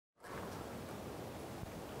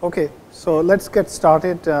Okay, so let's get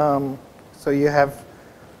started. So you have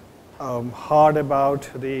heard about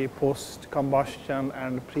the post-combustion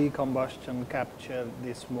and pre-combustion capture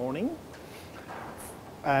this morning.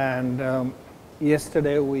 And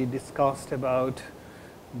yesterday we discussed about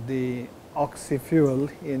the oxy-fuel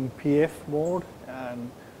in PF mode and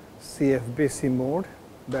CFBC mode.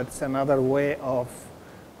 That's another way of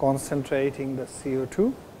concentrating the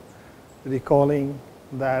CO2, recalling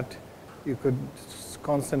that you could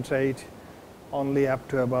concentrate only up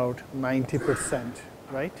to about 90%,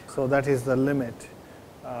 right? So that is the limit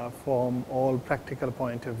from all practical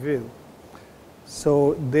point of view.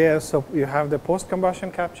 So you have the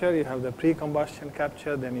post-combustion capture, you have the pre-combustion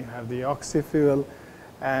capture, then you have the oxy-fuel,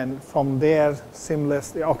 and from there,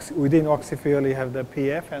 seamlessly, within oxy-fuel, you have the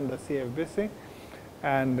PF and the CFBC,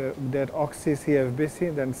 and that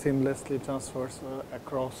oxy-CFBC then seamlessly transfers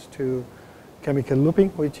across to chemical looping,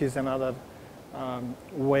 which is another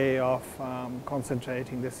way of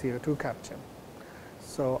concentrating the CO2 capture.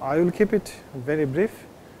 So I will keep it very brief,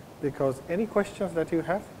 because any questions that you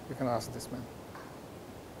have, you can ask this man,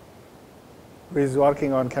 who is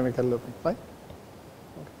working on chemical looping, right?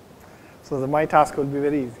 Okay. So my task will be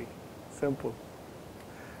very easy, simple.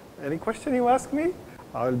 Any question you ask me,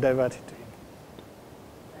 I will divert it to him.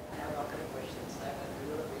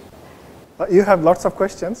 You have lots of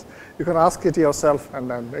questions. You can ask it yourself and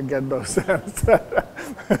then get those answers.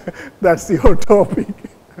 That's your topic.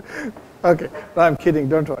 Okay, no, I'm kidding.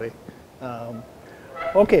 Don't worry.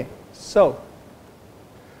 Okay, so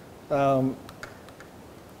one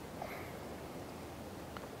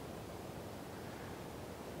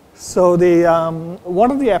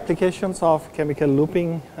of the applications of chemical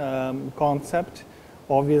looping concept,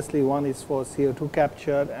 obviously one is for CO2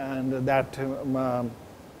 capture, and that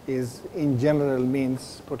is in general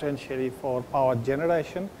means potentially for power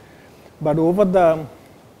generation. But over the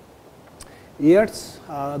years,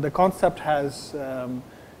 the concept has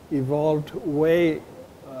evolved way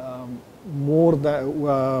more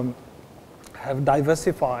than, have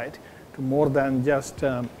diversified to more than just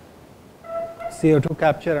CO2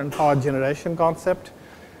 capture and power generation concept,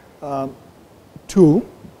 to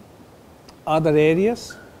other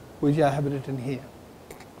areas which I have written here.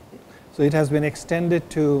 So it has been extended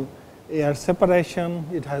to air separation,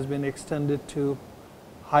 it has been extended to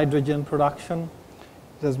hydrogen production,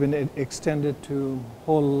 it has been extended to a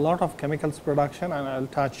whole lot of chemicals production, and I'll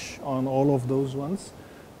touch on all of those ones,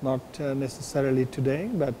 not necessarily today,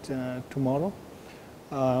 but tomorrow,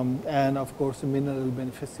 and of course mineral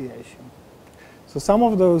beneficiation. So some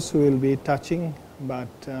of those we will be touching, but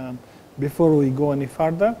before we go any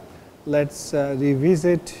further, let's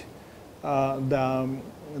revisit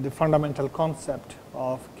the fundamental concept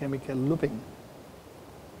of chemical looping,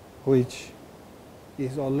 which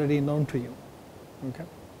is already known to you. Okay.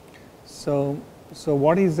 So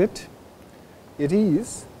what is it? It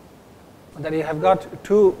is that you have got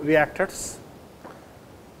two reactors.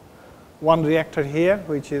 One reactor here,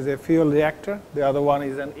 which is a fuel reactor. The other one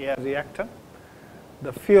is an air reactor.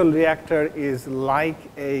 The fuel reactor is like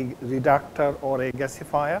a reductor or a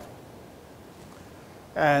gasifier.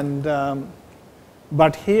 And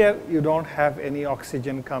but here you don't have any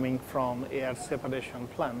oxygen coming from air separation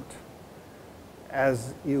plant,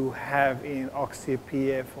 as you have in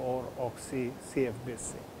oxy-PF or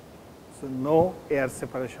oxy-CFBC. So no air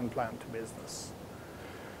separation plant business.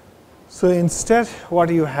 So instead what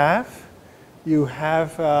you have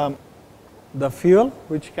the fuel,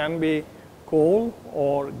 which can be coal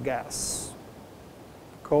or gas.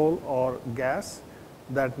 Coal or gas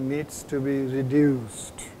that needs to be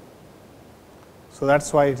reduced. So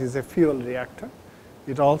that's why it is a fuel reactor.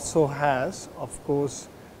 It also has, of course,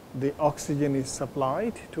 the oxygen is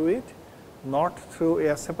supplied to it, not through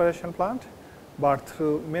air separation plant, but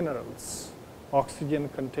through minerals, oxygen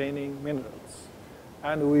containing minerals.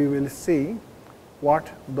 And we will see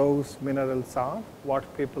what those minerals are, what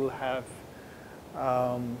people have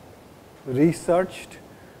researched,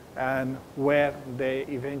 and where they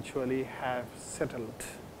eventually have settled.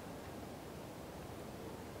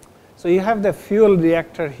 So you have the fuel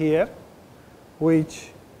reactor here, which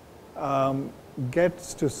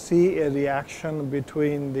gets to see a reaction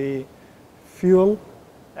between the fuel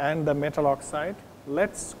and the metal oxide.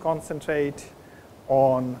 Let's concentrate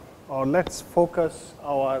on, or let's focus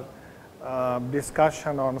our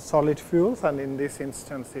discussion on solid fuels, and in this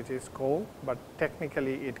instance it is coal, but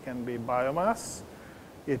technically it can be biomass,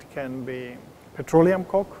 it can be petroleum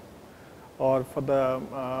coke, or for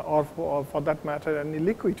that matter any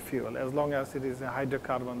liquid fuel, as long as it is a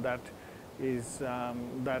hydrocarbon that is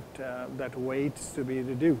that waits to be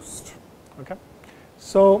reduced. Okay,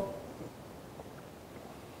 so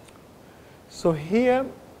So, here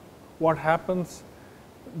what happens,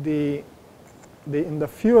 in the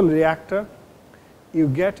fuel reactor, you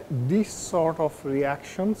get these sort of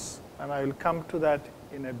reactions, and I will come to that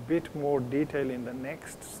in a bit more detail in the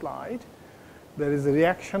next slide. There is a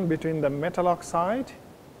reaction between the metal oxide,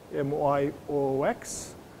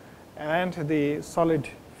 MyOX, and the solid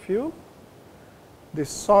fuel.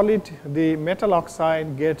 The metal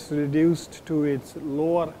oxide gets reduced to its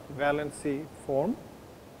lower valency form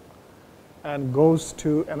and goes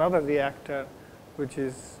to another reactor, which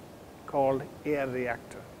is called air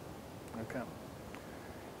reactor. Okay.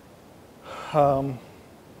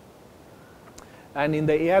 And in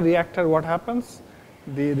the air reactor, what happens?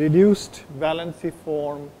 The reduced valency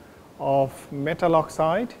form of metal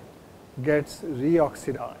oxide gets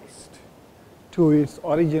reoxidized to its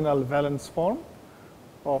original valence form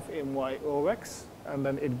of MyOX, and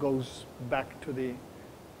then it goes back to the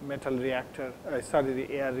metal reactor, the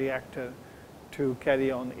air reactor, to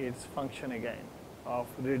carry on its function again of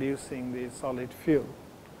reducing the solid fuel.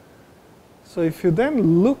 So, if you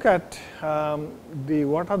then look at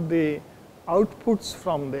what are the outputs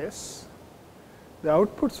from this, the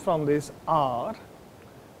outputs from this are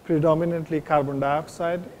predominantly carbon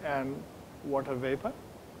dioxide and water vapor,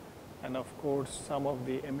 and of course, some of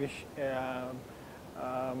the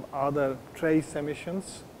other trace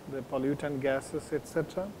emissions, the pollutant gases,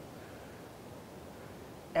 etc.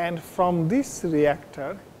 And from this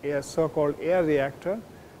reactor, a so-called air reactor,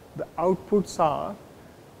 the outputs are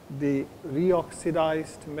the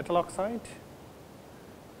reoxidized metal oxide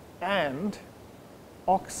and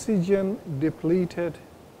oxygen depleted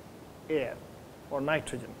air or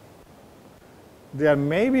nitrogen. There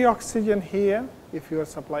may be oxygen here if you are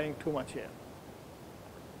supplying too much air.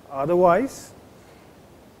 Otherwise,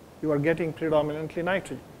 you are getting predominantly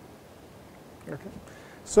nitrogen. Okay.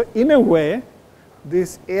 So, in a way,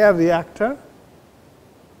 this air reactor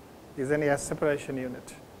is an air separation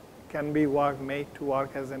unit. Can be made to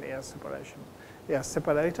work as an air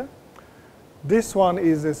separator. This one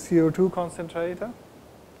is a CO2 concentrator.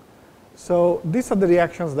 So, these are the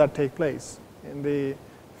reactions that take place. In the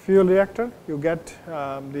fuel reactor, you get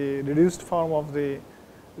the reduced form of the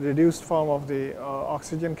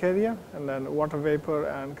oxygen carrier, and then water vapor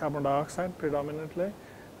and carbon dioxide predominantly,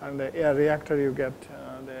 and the air reactor you get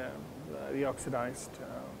the reoxidized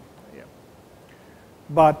air.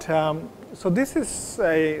 But so this is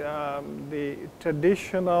the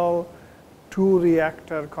traditional two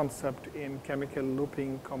reactor concept in chemical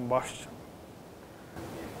looping combustion.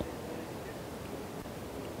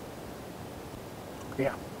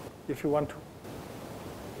 Yeah, if you want to.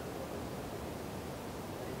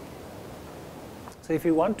 So, if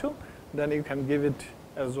you want to, then you can give it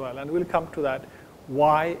as well, and we'll come to that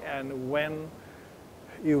why and when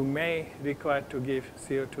you may require to give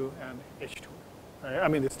CO2 and H2. I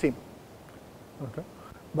mean the steam. Okay.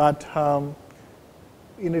 But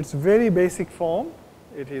in its very basic form,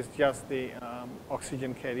 it is just the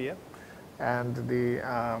oxygen carrier and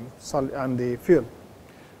the fuel.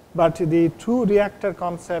 But the two reactor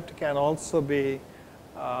concept can also be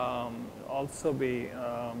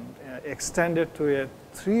extended to a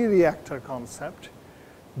three reactor concept.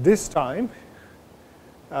 This time,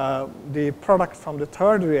 the product from the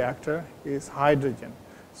third reactor is hydrogen.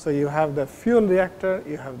 So, you have the fuel reactor,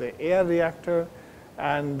 you have the air reactor,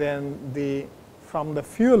 and then from the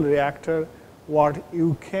fuel reactor, what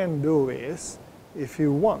you can do is, if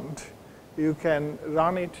you want, you can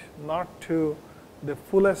run it not to the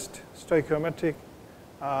fullest stoichiometric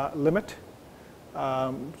limit,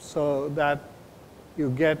 so that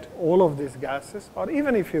you get all of these gases, or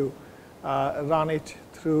even if you run it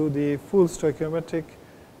through the full stoichiometric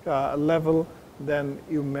level, then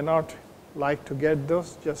you may not like to get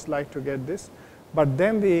those, just like to get this. But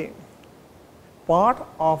then the part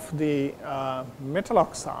of the metal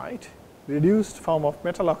oxide, reduced form of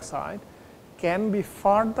metal oxide, can be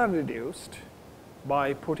further reduced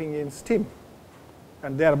by putting in steam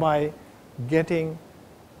and thereby getting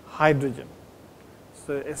hydrogen.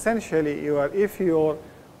 So, essentially if your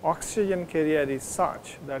oxygen carrier is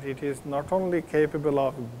such that it is not only capable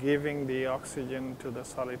of giving the oxygen to the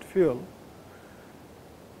solid fuel,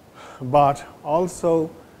 but also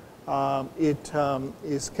it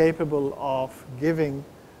is capable of giving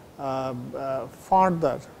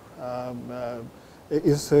further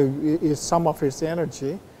is some of its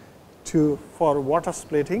energy for water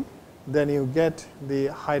splitting, then you get the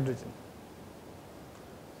hydrogen.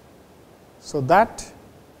 So, that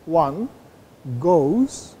one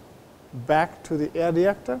goes back to the air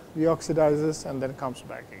reactor, reoxidizes, and then comes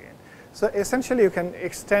back again. So, essentially you can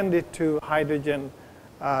extend it to hydrogen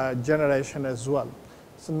generation as well.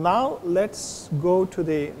 So now let's go to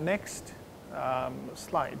the next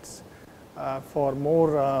slides for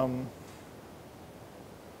more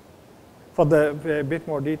for the bit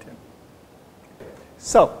more detail.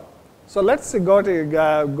 So let's go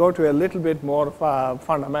to a little bit more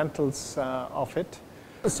fundamentals of it.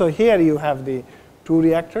 So here you have the two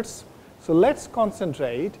reactors. So let's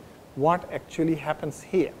concentrate what actually happens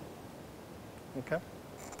here. Okay.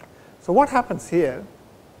 So what happens here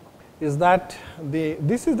is that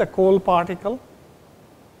this is the coal particle.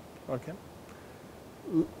 Okay.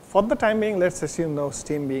 For the time being, let's assume no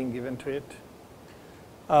steam being given to it.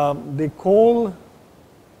 The coal,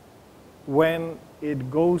 when it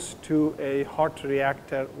goes to a hot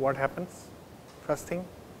reactor, what happens? First thing,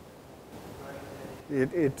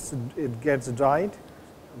 it gets dried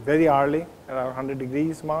very early, around 100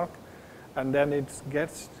 degrees mark, and then it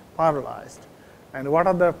gets pyrolyzed. And what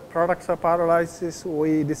are the products of pyrolysis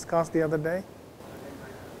we discussed the other day?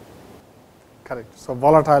 Correct. So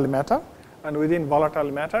volatile matter, and within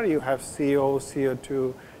volatile matter you have CO,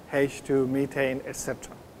 CO2, H2, methane,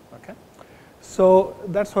 etc. Okay. So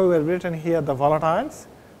that's why we have written here the volatiles.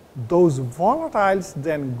 Those volatiles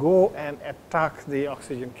then go and attack the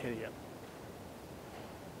oxygen carrier.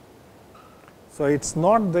 So it's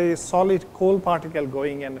not the solid coal particle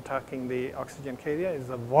going and attacking the oxygen carrier, it's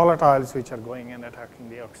the volatiles which are going and attacking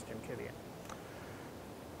the oxygen carrier.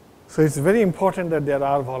 So it's very important that there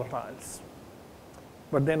are volatiles.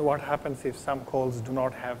 But then what happens if some coals do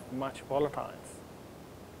not have much volatiles?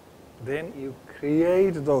 Then you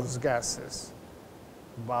create those gases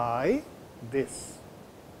by this.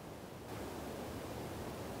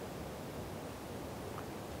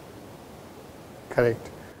 Correct.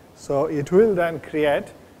 So it will then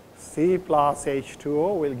create C plus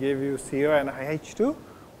H2O will give you CO and H2,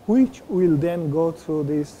 which will then go through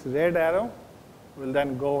this red arrow, will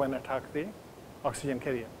then go and attack the oxygen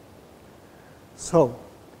carrier. So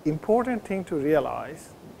important thing to realize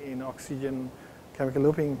in oxygen chemical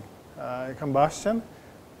looping combustion,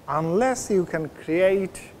 unless you can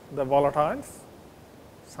create the volatiles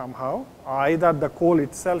somehow, either the coal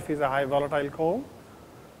itself is a high volatile coal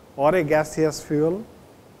or a gaseous fuel,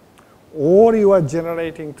 or you are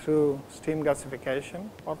generating through steam gasification,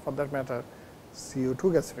 or for that matter CO2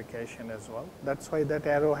 gasification as well. That's why that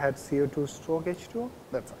arrow had CO2 stroke H2O.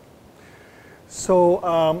 That's why.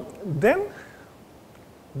 So then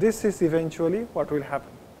this is eventually what will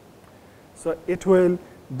happen. So it will,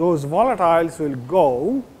 those volatiles will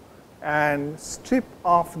go and strip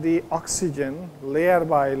off the oxygen layer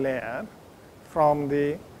by layer from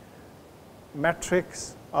the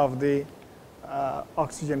matrix of the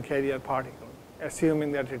oxygen carrier particle.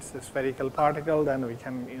 Assuming that it's a spherical particle, then we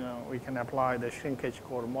can apply the shrinkage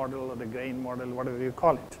core model or the grain model, whatever you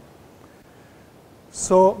call it.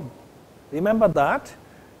 So remember that.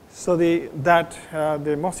 So the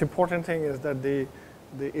most important thing is that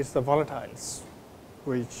it's the volatiles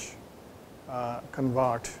which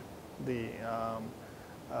convert the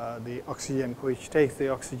oxygen, which takes the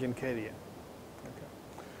oxygen carrier. Okay.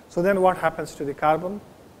 So then what happens to the carbon?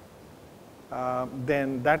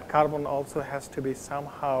 Then that carbon also has to be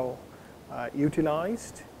somehow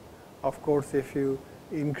utilized. Of course, if you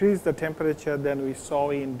increase the temperature, then we saw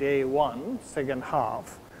in day 1, second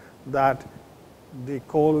half, that the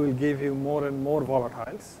coal will give you more and more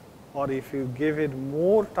volatiles. Or if you give it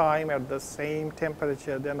more time at the same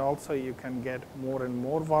temperature, then also you can get more and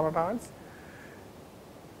more volatiles.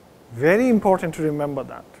 Very important to remember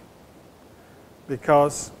that,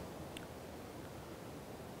 because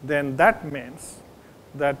then that means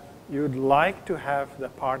that you'd like to have the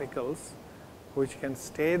particles which can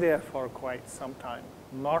stay there for quite some time,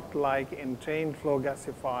 not like in train flow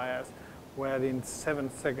gasifiers where in 7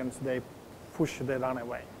 seconds they run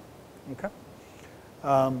away. Okay?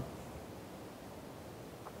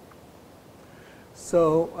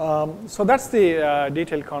 So that's the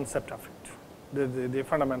detailed concept of it, the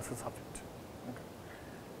fundamentals of it. Okay.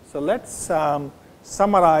 So let's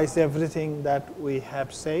summarize everything that we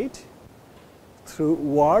have said through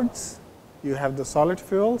words. You have the solid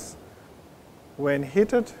fuels. When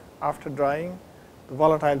heated after drying, the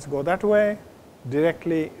volatiles go that way,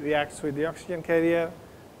 directly reacts with the oxygen carrier.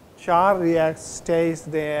 Char reacts, stays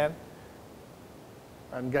there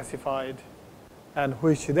and gasified, and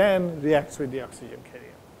which then reacts with the oxygen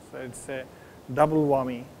carrier. So it's a double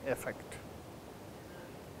whammy effect.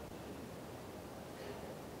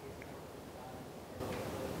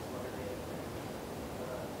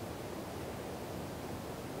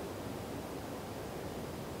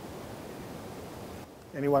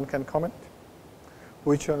 Anyone can comment?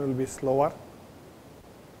 Which one will be slower?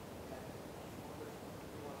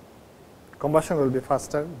 Combustion will be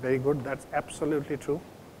faster. Very good. That's absolutely true.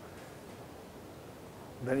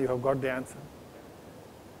 Then you have got the answer.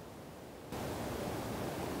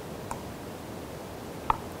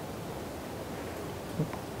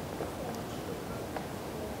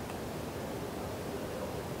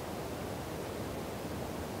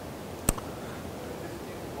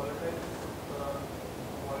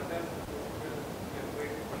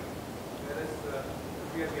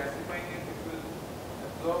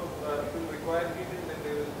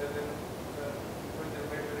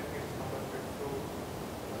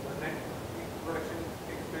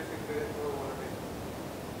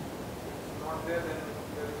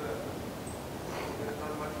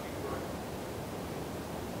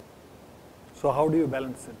 So how do you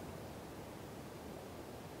balance it?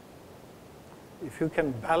 If you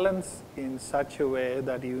can balance in such a way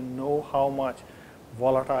that you know how much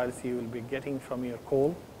volatiles you will be getting from your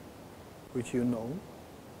coal, which you know,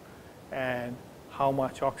 and how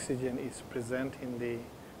much oxygen is present in the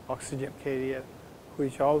oxygen carrier,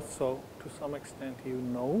 which also to some extent you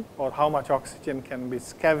know, or how much oxygen can be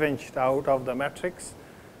scavenged out of the matrix,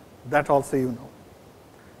 that also you know.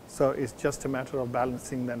 So it's just a matter of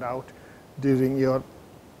balancing that out during your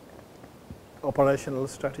operational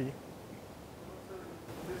strategy. So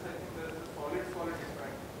this I think there is a solid difference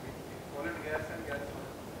between solid gas and gas solid.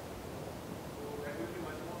 So that will be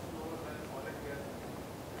much more slower than solid gas.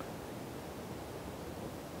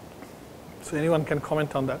 So anyone can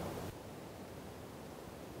comment on that?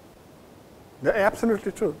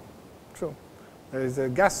 Absolutely true. True. There is a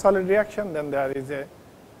gas solid reaction, then there is a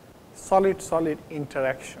solid solid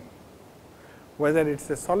interaction. Whether it's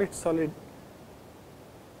a solid solid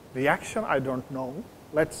reaction, I don't know.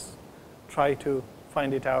 Let's try to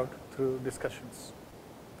find it out through discussions.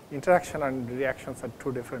 Interaction and reactions are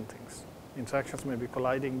two different things. Interactions may be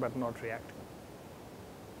colliding but not reacting.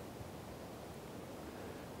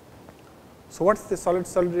 So what's the solid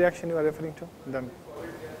solid reaction you are referring to? Then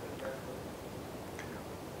Solid gas and gas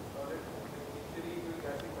solid. Initially it will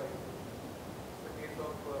gasify. In the case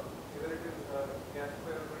of either it is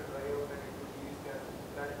gasifier or dry out and it will release gas.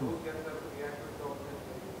 That those gases have to react with the oxygen.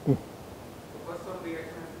 So first some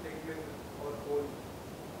reactions take place with our coal,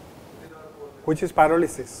 within our coal. which is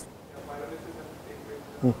pyrolysis. Yeah, pyrolysis has to take place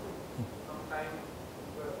within our coal. Some time,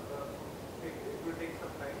 it will take some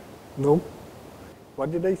time. No.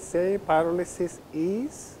 What did I say? Pyrolysis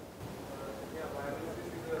is Yeah,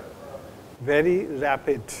 pyrolysis is a very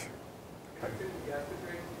rapid.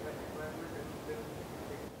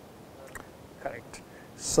 Correct.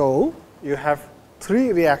 So you have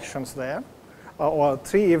three reactions there, or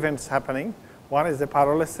three events happening. One is the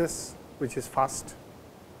pyrolysis, which is fast,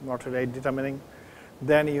 not rate determining.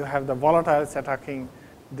 Then you have the volatiles attacking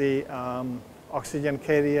the oxygen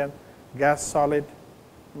carrier, gas solid,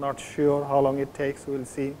 not sure how long it takes, we will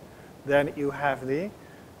see. Then you have the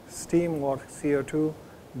steam or CO2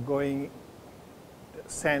 going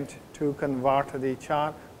sent to convert the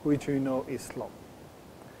char, which we know is slow.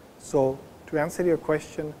 So to answer your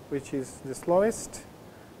question, which is the slowest,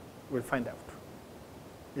 we'll find out.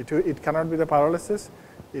 It cannot be the pyrolysis.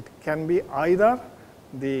 It can be either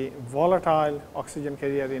the volatile oxygen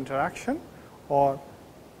carrier interaction or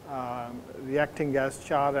reacting gas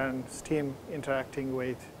char and steam interacting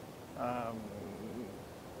with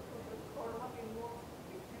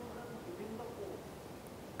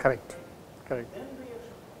correct, correct,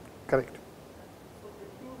 correct.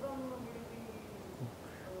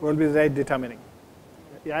 Will be rate determining.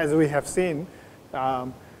 As we have seen,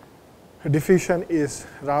 diffusion is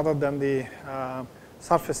rather than the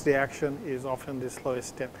surface reaction is often the slowest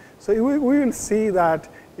step. So we will see that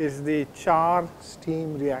is the char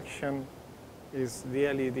steam reaction is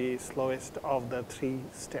really the slowest of the three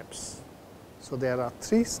steps. So there are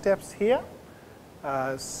three steps here.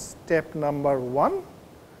 Step number 1,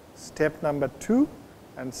 step number 2,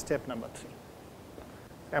 and step number 3.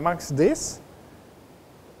 Amongst this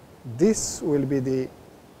will be the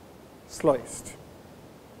slowest.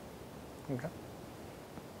 Okay.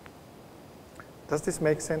 Does this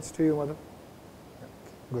make sense to you, Madhu? Okay,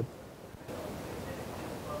 good.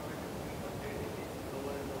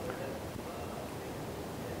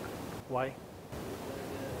 Why?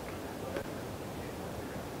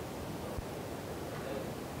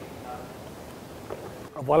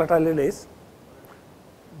 Volatile release,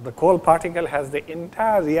 the coal particle has the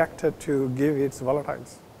entire reactor to give its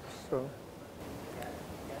volatiles. So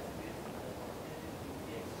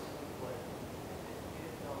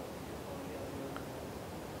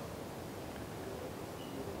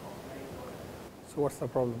what's the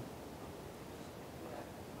problem?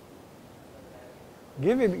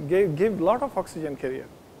 Give lot of oxygen carrier.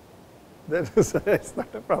 That is, it's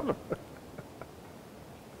not a problem.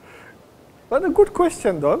 But a good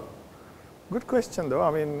question though. Good question though.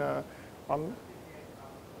 I mean,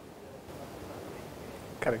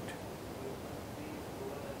 correct.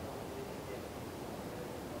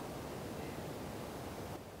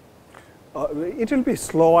 It will be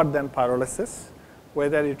slower than pyrolysis.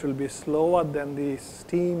 Whether it will be slower than the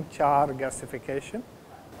steam char gasification.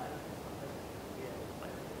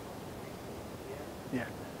 Yeah.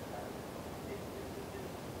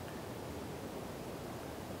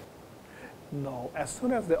 No, as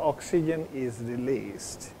soon as the oxygen is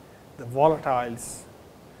released, the volatiles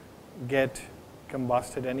get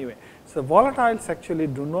combusted anyway. So volatiles actually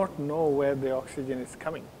do not know where the oxygen is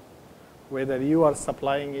coming, whether you are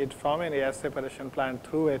supplying it from an air separation plant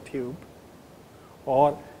through a tube,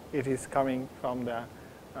 or it is coming from the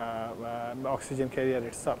oxygen carrier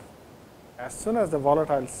itself. As soon as the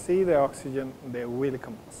volatiles see the oxygen, they will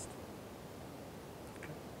combust. Okay.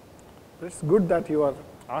 It's good that you are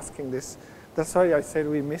asking this. That's why I said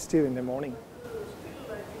we missed you in the morning. Still,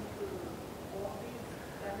 I think all these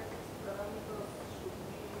parameters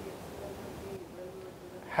should be experimentally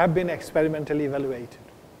evaluated. Have been experimentally evaluated.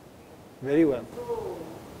 Very well. So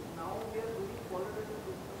now we are doing qualitative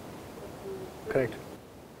discussion. Correct.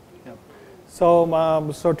 Yeah.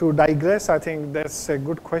 So, so to digress, I think that's a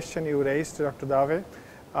good question you raised, Dr. Dave.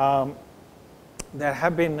 There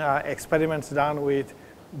have been experiments done with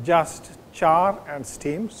just char and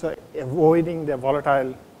steam, so avoiding the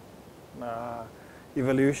volatile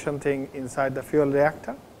evolution thing inside the fuel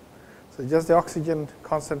reactor. So just the oxygen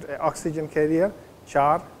oxygen carrier,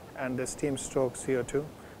 char, and the steam stroke CO2.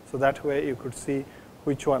 So that way you could see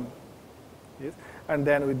which one is. And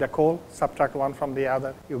then with the coal, subtract one from the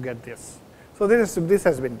other, you get this. So this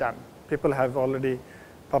has been done. People have already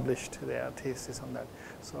published their thesis on that.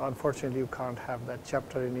 So unfortunately, you can't have that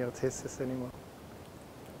chapter in your thesis anymore.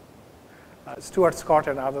 Stuart Scott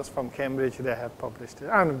and others from Cambridge, they have published it,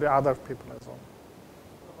 and other people as well.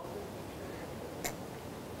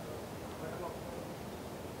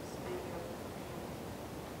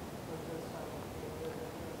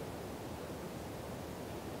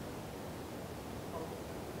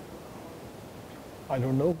 I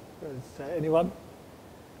don't know. Is anyone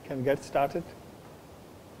can get started?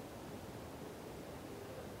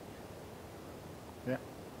 Yeah.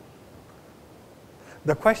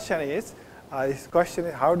 The question is,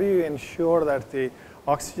 how do you ensure that the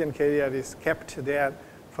oxygen carrier is kept there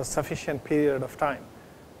for sufficient period of time?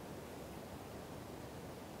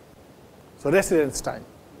 So residence time.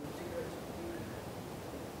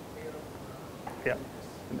 Yeah.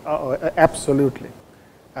 Absolutely.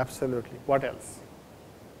 Absolutely. What else?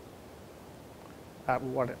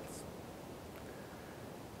 What else?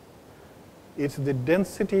 It's the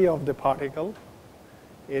density of the particle,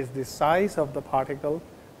 is the size of the particle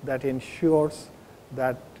that ensures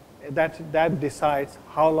that decides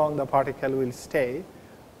how long the particle will stay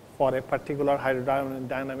for a particular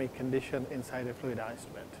hydrodynamic condition inside a fluidized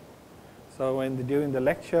bed. So during the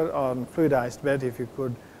lecture on fluidized bed, if you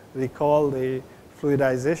could recall the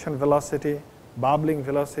fluidization velocity, bubbling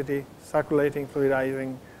velocity, circulating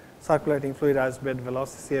fluidized bed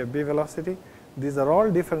velocity, CFB velocity. These are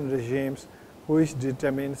all different regimes which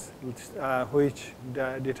determines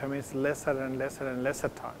lesser and lesser and lesser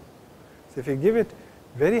time. So if you give it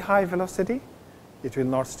very high velocity, it will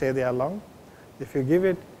not stay there long. If you give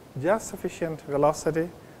it just sufficient velocity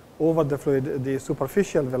over the fluid, the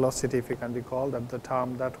superficial velocity, if you can recall that the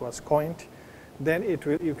term that was coined, then it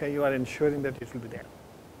will, you are ensuring that it will be there.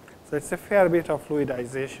 So it's a fair bit of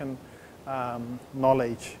fluidization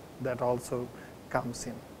knowledge that also comes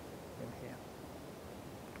in here.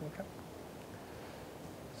 Okay.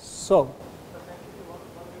 So,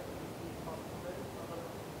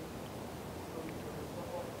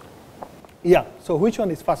 yeah. So which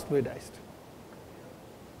one is first fluidized?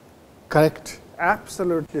 Correct.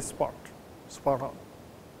 Absolutely spot on.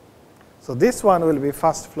 So this one will be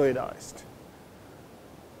first fluidized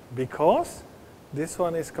because this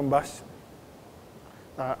one is combustion.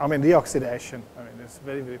 Reoxidation. It's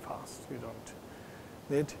very, very fast. You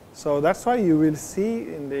don't need. So that's why you will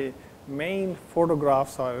see in the main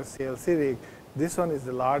photographs or CLC rig, this one is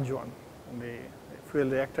the large one, and the fuel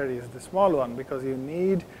reactor is the small one, because you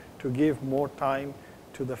need to give more time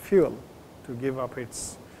to the fuel to give up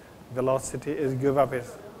its velocity,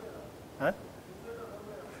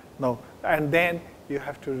 No, and then you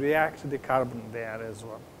have to react the carbon there as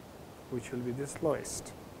well, which will be the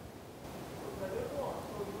slowest.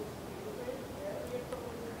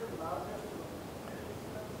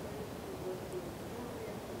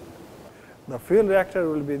 The fuel reactor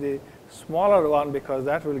will be the smaller one because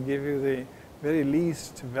that will give you the very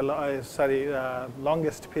least,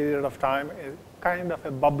 longest period of time, kind of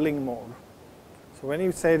a bubbling mode. So when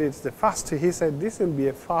you said it's the fast, he said this will be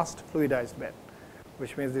a fast fluidized bed,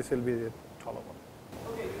 which means this will be the taller one.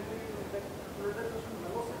 Okay, that fluidization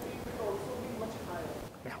velocity will also be much higher.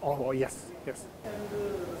 Yeah. Oh, yes, yes. And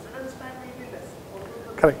residence time will be less. Also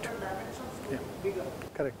the Correct. dimensions will Yeah. be bigger.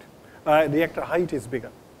 Correct. Reactor height is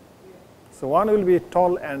bigger. Yeah. So one will be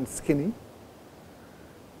tall and skinny.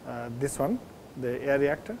 This one, the air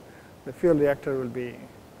reactor. The fuel reactor will be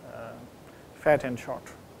fat and short.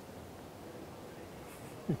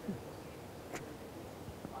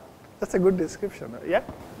 That's a good description. Yeah?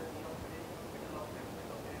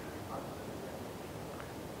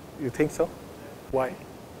 You think so? Why?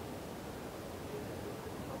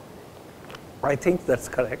 I think that's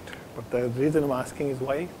correct, but the reason I'm asking is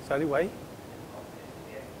why? Sorry, why?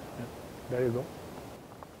 Yeah, there you go.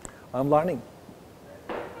 I'm learning.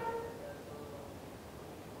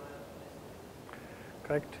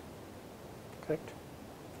 Correct. Correct.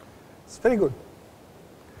 It's very good.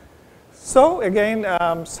 So again,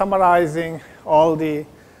 summarizing all the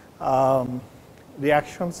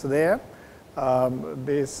reactions there.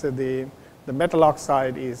 The metal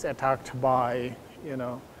oxide is attacked by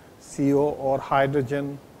CO or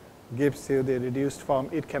hydrogen, gives you the reduced form.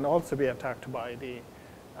 It can also be attacked by the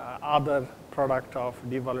other product of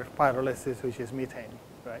pyrolysis, which is methane,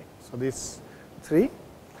 right? So these three,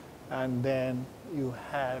 and then you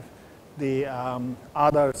have the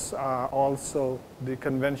others are also the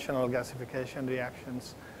conventional gasification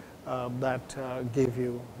reactions that give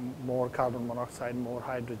you more carbon monoxide, more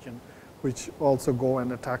hydrogen, which also go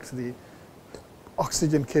and attacks the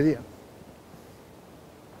oxygen carrier.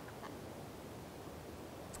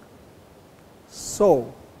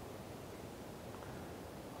 So,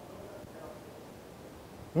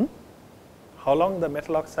 how long the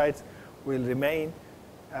metal oxides will remain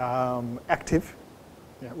active?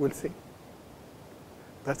 Yeah, we'll see.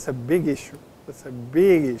 That's a big issue. That's a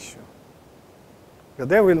big issue. Because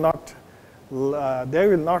they will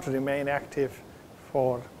not remain active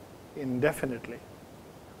for indefinitely,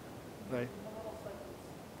 right?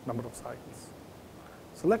 Number of cycles.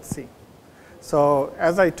 So let's see. So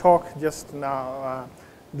as I talked just now,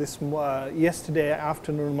 yesterday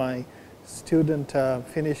afternoon, my student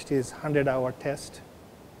finished his 100-hour test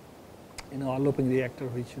in our looping reactor,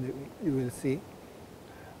 which you will see.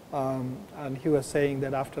 And he was saying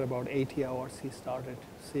that after about 80 hours, he started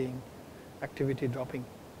seeing activity dropping,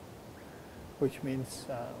 which means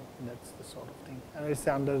that's the sort of thing. And it's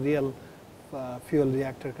under real fuel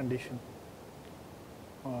reactor condition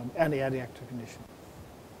and air reactor condition.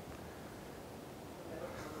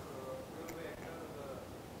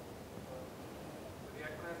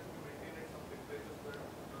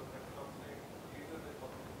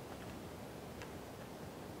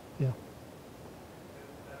 Yeah.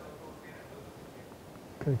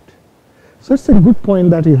 Correct. So it's a good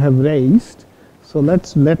point that you have raised. So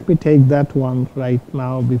let me take that one right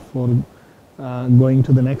now before going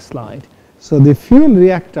to the next slide. So the fuel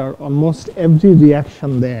reactor, almost every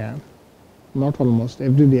reaction there, not almost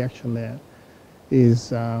every reaction there,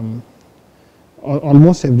 is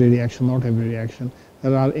almost every reaction, not every reaction,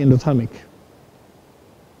 that are endothermic.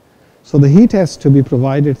 So the heat has to be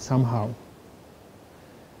provided somehow.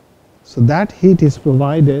 So that heat is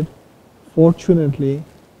provided, fortunately,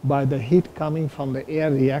 by the heat coming from the air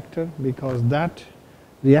reactor, because that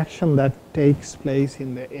reaction that takes place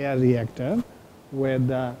in the air reactor, where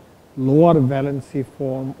the lower valency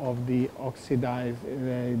form of the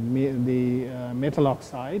metal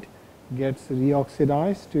oxide gets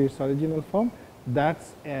reoxidized to its original form,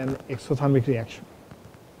 that's an exothermic reaction.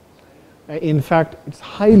 In fact, it's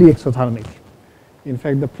highly exothermic. In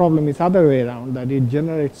fact, the problem is other way around, that it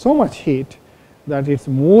generates so much heat that it's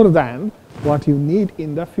more than what you need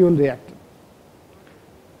in the fuel reactor.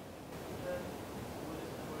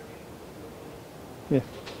 Yeah.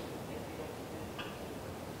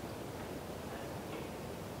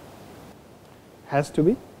 Has to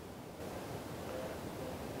be?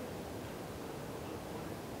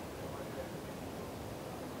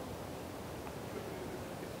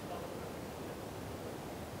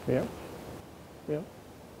 Yeah. Yeah.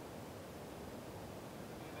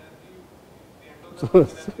 So,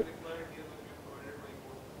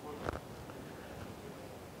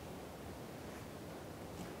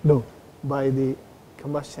 no, by the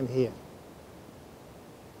combustion here.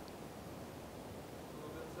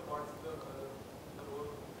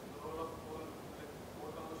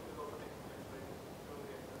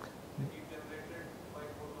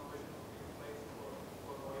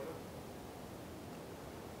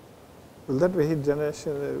 Will that be heat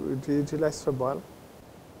generation utilized for boil?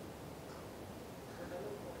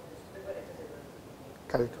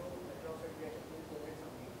 Correct.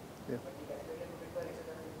 Yeah.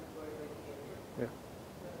 Yeah.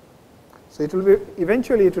 So it will be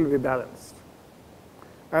eventually it will be balanced.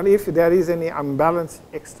 And if there is any unbalanced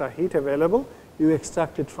extra heat available, you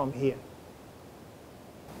extract it from here.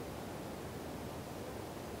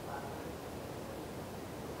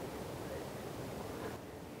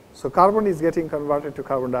 So carbon is getting converted to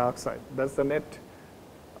carbon dioxide. That's the net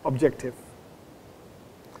objective.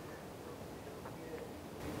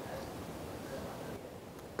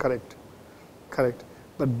 Correct. Correct.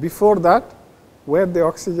 But before that, where the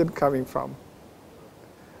oxygen coming from?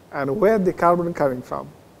 And where the carbon coming from?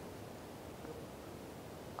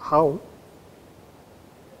 How?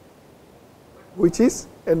 Which is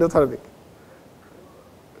endothermic.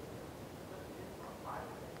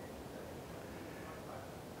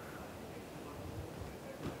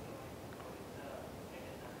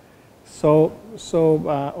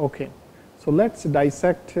 Okay. So let's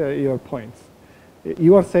dissect your points.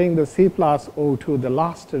 You are saying the C plus O2, the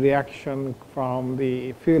last reaction from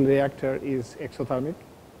the fuel reactor is exothermic.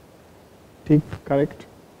 Correct?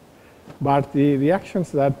 But the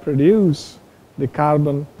reactions that produce the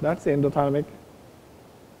carbon, that's endothermic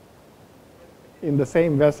in the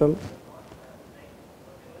same vessel.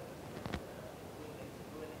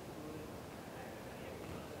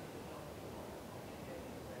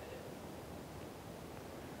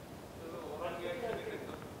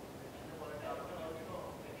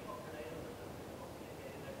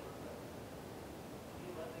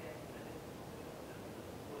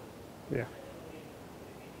 Yeah.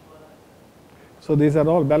 So these are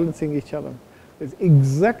all balancing each other. It's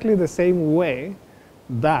exactly the same way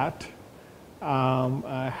that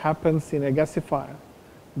happens in a gasifier,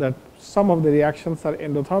 that some of the reactions are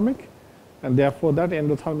endothermic, and therefore that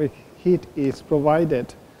endothermic heat is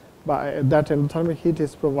provided by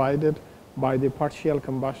the partial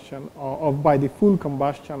combustion or by the full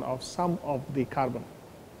combustion of some of the carbon.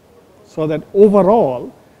 So that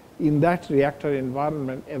overall, in that reactor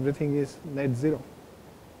environment, everything is net zero,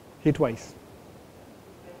 heat-wise.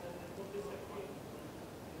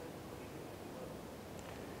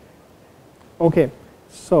 Okay,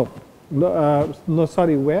 so,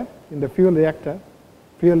 where? In the fuel reactor.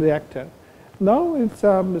 Now, it's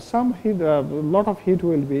some heat, a lot of heat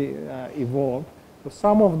will be evolved. So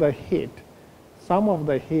some of the heat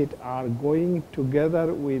are going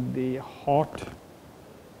together with the hot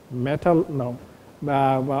metal,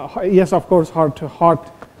 yes, of course, hot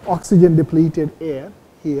oxygen depleted air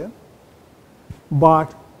here,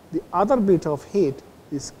 but the other bit of heat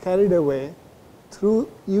is carried away through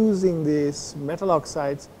using these metal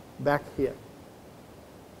oxides back here.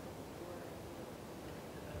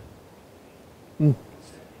 Yeah,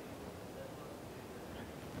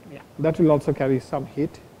 that will also carry some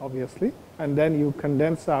heat, obviously, and then you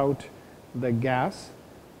condense out the gas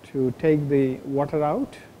to take the water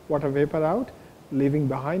vapor out, leaving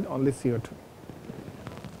behind only CO2.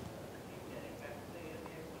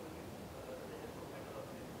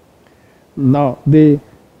 Now,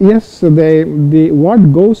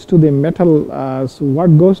 what goes to the metal,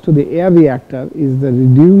 what goes to the air reactor is the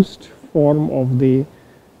reduced form of the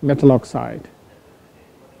metal oxide.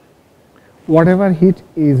 Whatever heat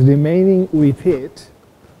is remaining with it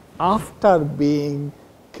after being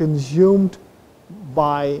consumed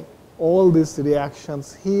by all these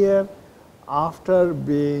reactions here, after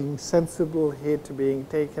being sensible heat being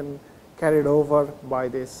carried over by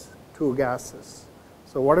these two gases.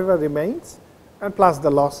 So whatever remains, and plus the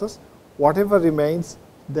losses, whatever remains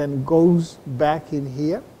then goes back in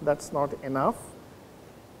here. That's not enough.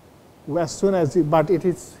 As soon as but it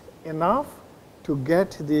is enough to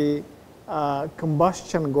get the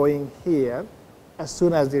combustion going here as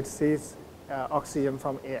soon as it sees oxygen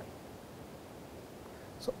from air.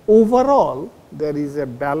 So overall, there is a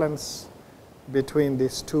balance between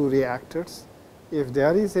these two reactors. If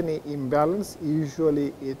there is any imbalance,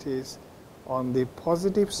 usually it is on the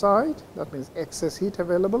positive side, that means excess heat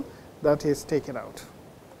available, that is taken out.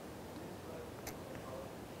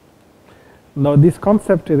 Now, this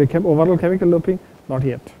concept, the overall chemical looping, not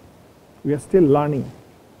yet. We are still learning.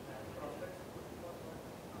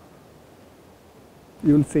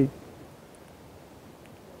 You will see.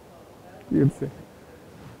 You will see.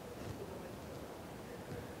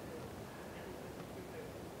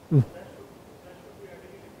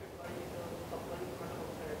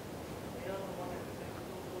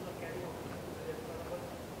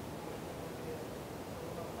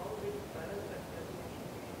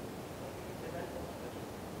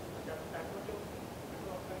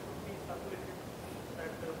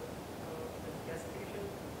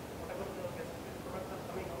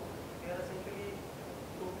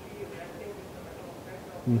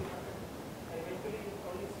 eventually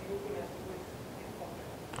only CO2 has to be formed.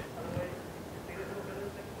 Otherwise, if there is no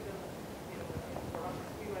presence, then in product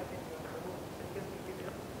stream, I think more synthesis will be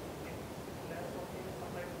there. If less oxygen is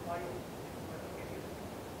supplied to bio, if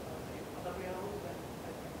other way around, then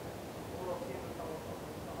I think more oxygen will come out from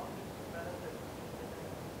the stomach. Balance it.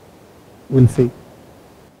 We'll see.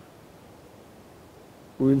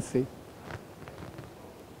 We'll see.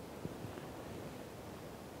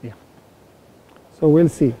 Yeah. So we'll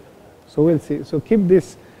see. So we'll see. So keep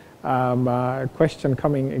this question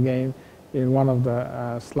coming again in one of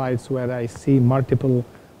the slides where I see multiple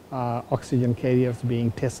oxygen carriers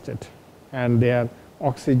being tested and their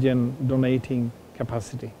oxygen donating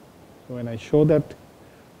capacity. So when I show that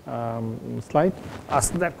slide,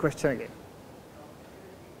 ask that question again.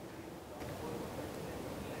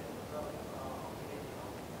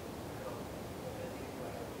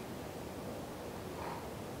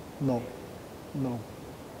 No, no.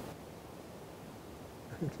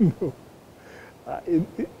 No.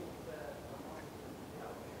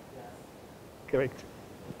 Correct.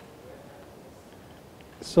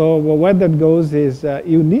 So where that goes is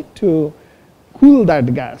you need to cool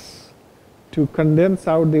that gas to condense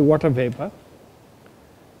out the water vapor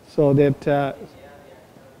so that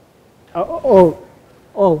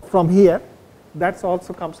from here that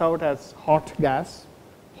also comes out as hot gas,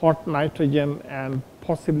 hot nitrogen, and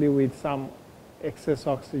possibly with some excess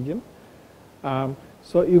oxygen.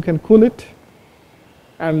 So you can cool it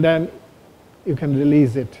and then you can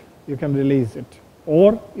release it. You can release it,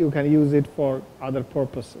 or you can use it for other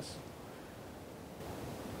purposes.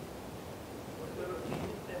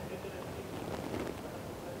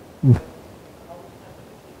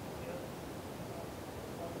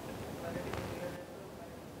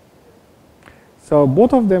 So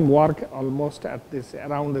both of them work almost at this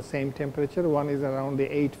around the same temperature. One is around the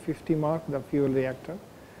 850 mark, the fuel reactor.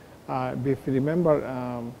 If you remember,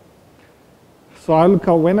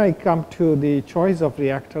 so when I come to the choice of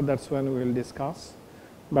reactor, that's when we will discuss.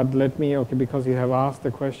 But let me, okay, because you have asked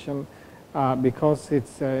the question, because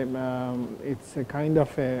it's a kind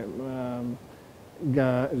of a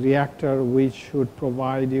reactor which should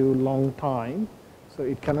provide you long time, so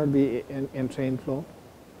it cannot be entrain flow,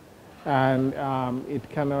 and it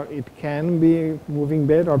can be moving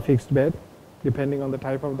bed or fixed bed, depending on the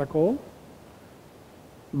type of the coal,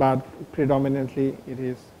 but predominantly it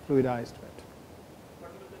is fluidized bed.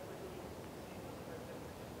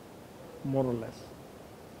 More or less,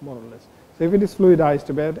 more or less. So if it is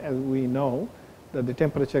fluidized bed, as we know that the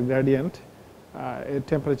temperature gradient,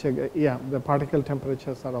 the particle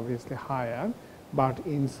temperatures are obviously higher, but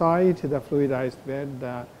inside the fluidized bed,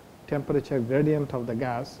 the temperature gradient of the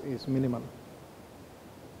gas is minimal,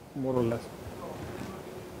 more or less.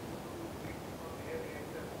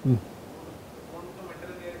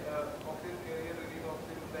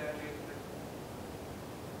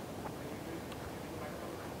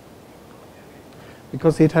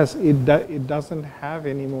 Because it doesn't have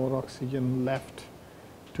any more oxygen left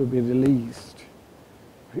to be released.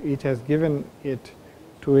 It has given it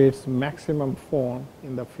to its maximum form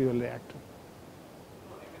in the fuel reactor.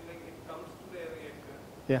 No, I mean like it comes to the reactor.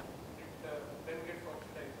 Yeah. It then gets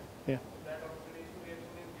oxidized. Yeah. That oxidation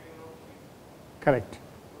reaction is giving out heat. Correct. So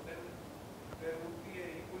then there would be a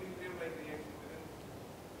equilibrium like reaction within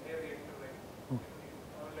a reactor, right?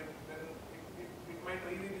 Like then it might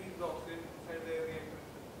release the oxygen inside the reactor.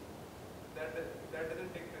 That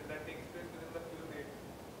doesn't take place. That takes place within the fuel reactor.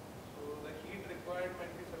 So the heat required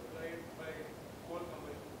might be supplied by coal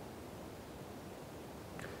combustion.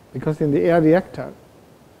 Because in the air reactor,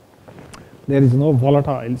 there is no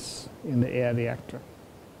volatiles in the air reactor.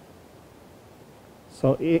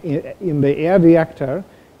 So in the air reactor,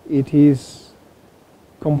 it is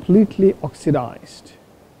completely oxidized.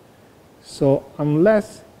 So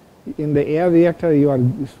unless in the air reactor you are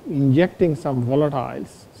injecting some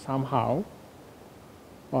volatiles somehow,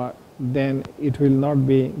 then it will not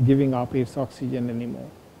be giving up its oxygen anymore.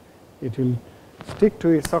 It will stick to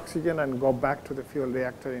its oxygen and go back to the fuel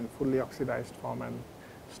reactor in fully oxidized form and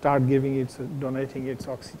start donating its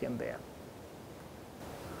oxygen there.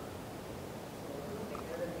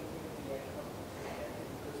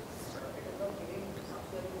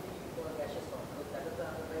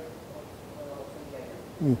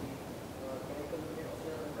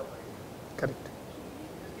 Correct.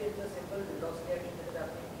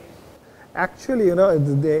 Actually, you know,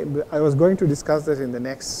 I was going to discuss that in the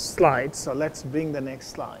next slide, so let's bring the next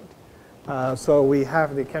slide. So we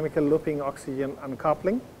have the chemical looping oxygen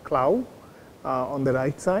uncoupling, CLOU, on the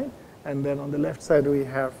right side, and then on the left side we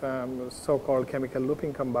have so-called chemical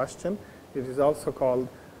looping combustion. It is also called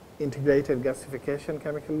integrated gasification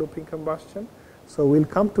chemical looping combustion. So we'll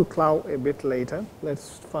come to CLOW a bit later.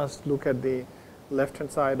 Let's first look at the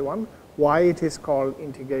left-hand side one. Why it is called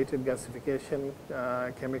integrated gasification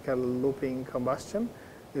chemical looping combustion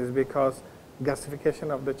is because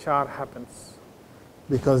gasification of the char happens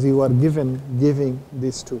because you are giving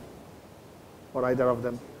these two or either of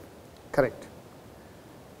them. Correct.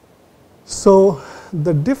 So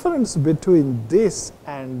the difference between this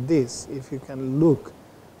and this, if you can look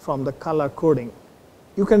from the color coding,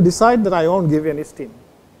 you can decide that I won't give any steam.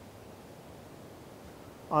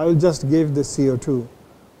 I will just give the CO2,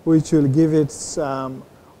 which will give its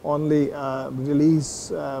only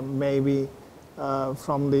release maybe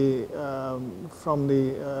from the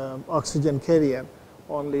oxygen carrier,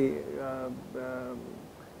 only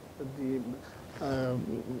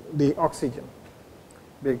the oxygen,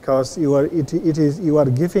 because you are you are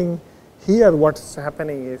giving here. What's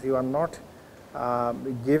happening is you are not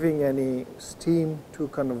giving any steam to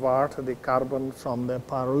convert the carbon from the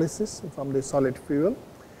pyrolysis from the solid fuel.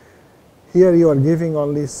 Here you are giving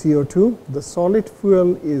only CO2. The solid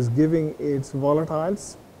fuel is giving its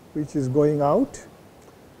volatiles, which is going out,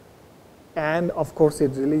 and of course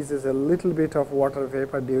it releases a little bit of water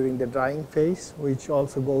vapor during the drying phase, which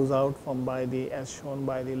also goes out from by the, as shown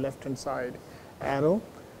by the left hand side arrow.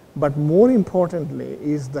 But more importantly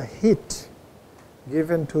is the heat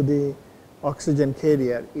given to the oxygen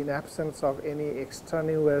carrier in absence of any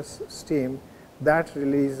extraneous steam that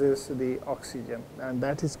releases the oxygen, and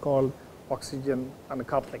that is called oxygen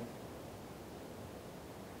uncoupling.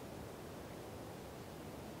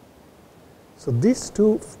 So these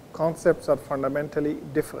two concepts are fundamentally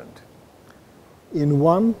different. In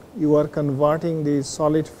one, you are converting the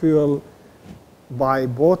solid fuel by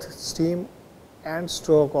both steam and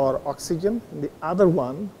stroke or oxygen. In the other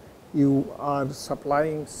one, you are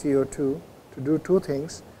supplying CO2 to do two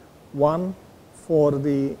things. One, for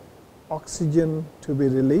the oxygen to be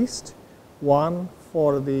released, one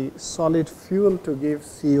for the solid fuel to give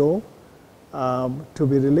CO to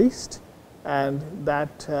be released, and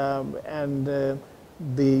that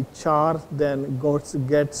the char then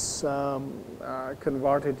gets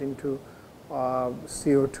converted into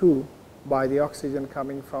CO2 by the oxygen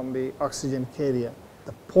coming from the oxygen carrier.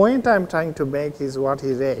 The point I am trying to make is what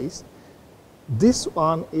he raised. This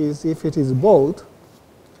one is, if it is both,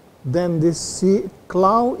 then this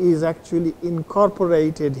CLOW is actually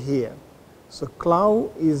incorporated here. So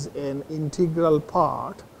CLOW is an integral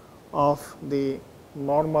part of the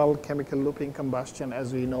normal chemical looping combustion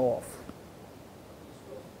as we know of.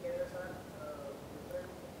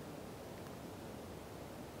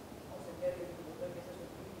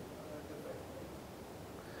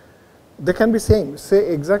 They can be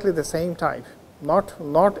say exactly the same type.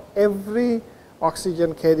 Not every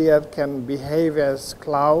oxygen carrier can behave as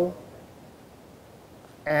CLOW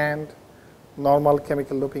and normal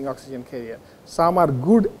chemical looping oxygen carrier. Some are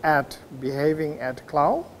good at behaving at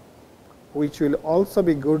CLOW, which will also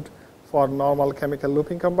be good for normal chemical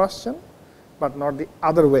looping combustion, but not the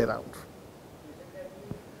other way around.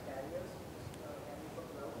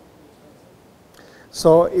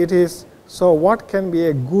 So it is. So what can be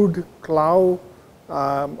a good CLOW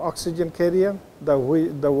oxygen carrier? The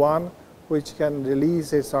one which can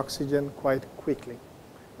release its oxygen quite quickly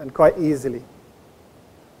and quite easily.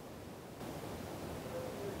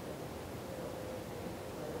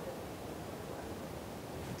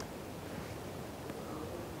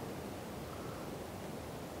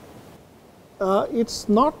 It's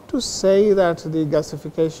not to say that the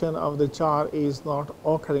gasification of the char is not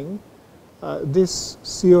occurring. This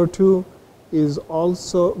CO2 is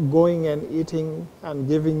also going and eating and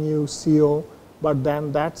giving you CO, but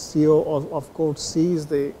then that CO of course sees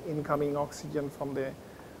the incoming oxygen from the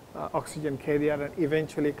oxygen carrier and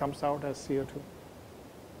eventually comes out as CO2.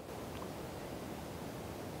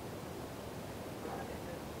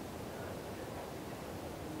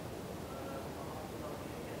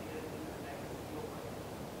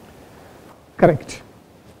 Correct.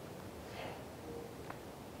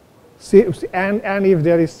 See, and if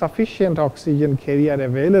there is sufficient oxygen carrier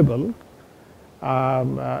available,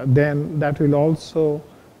 then that will also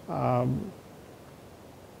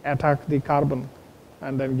attack the carbon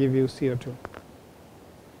and then give you CO2.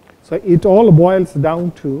 So it all boils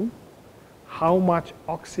down to how much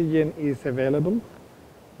oxygen is available,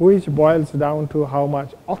 which boils down to how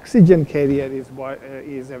much oxygen carrier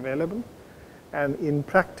is available. And in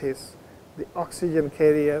practice, the oxygen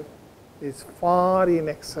carrier is far in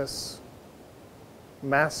excess,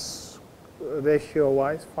 mass ratio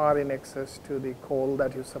wise, far in excess to the coal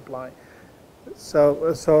that you supply.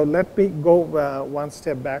 So let me go one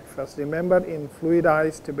step back first. Remember, in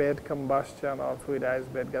fluidized bed combustion or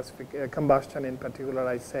fluidized bed combustion in particular,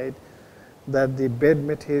 I said that the bed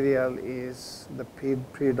material is the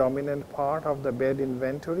predominant part of the bed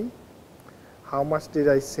inventory. How much did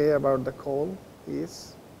I say about the coal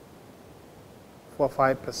is? For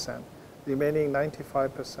 5%. Remaining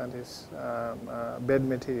 95% is bed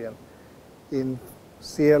material. In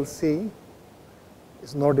CLC,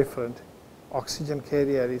 it's no different. Oxygen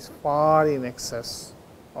carrier is far in excess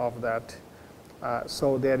of that.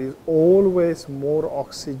 So there is always more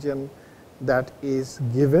oxygen that is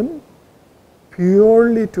given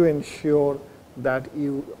purely to ensure that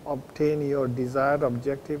you obtain your desired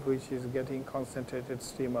objective, which is getting concentrated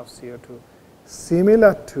stream of CO2.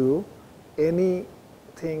 Similar to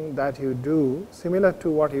anything that you do, similar to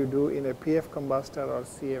what you do in a PF combustor or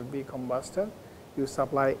CFB combustor, you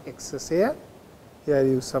supply excess air. Here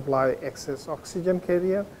you supply excess oxygen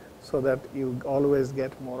carrier so that you always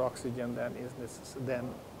get more oxygen than is necessary.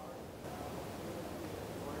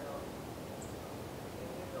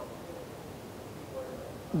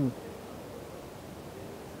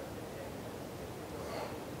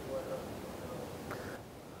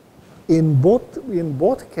 In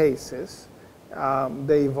both cases,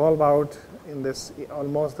 they evolve out in this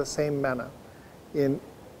almost the same manner. In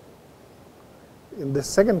the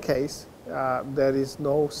second case, there is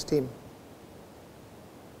no steam.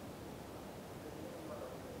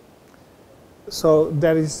 So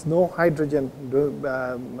there is no hydrogen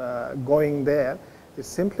going there. It's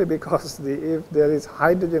simply because if there is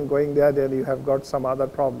hydrogen going there, then you have got some other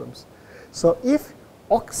problems. So if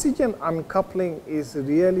oxygen uncoupling is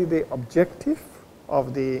really the objective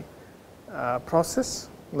of the process,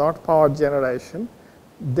 not power generation,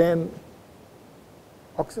 then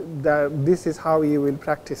this is how you will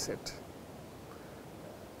practice it.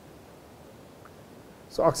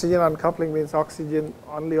 So oxygen uncoupling means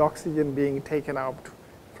only oxygen being taken out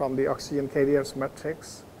from the oxygen carriers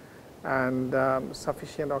matrix, and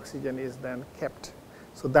sufficient oxygen is then kept.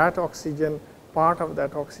 So that oxygen, part of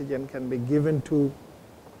that oxygen can be given to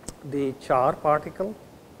the char particle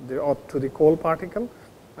or to the coal particle,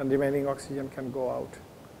 and remaining oxygen can go out.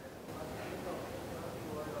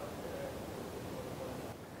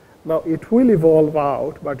 Now it will evolve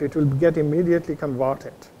out, but it will get immediately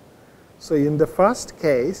converted. So in the first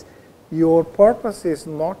case, your purpose is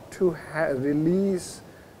not to release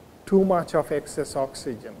too much of excess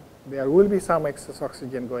oxygen. There will be some excess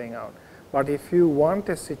oxygen going out. But if you want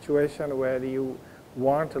a situation where you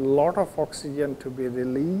want a lot of oxygen to be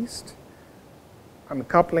released,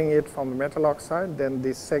 uncoupling it from the metal oxide, then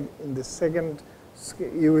in the second,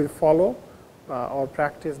 you will follow or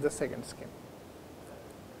practice the second scheme.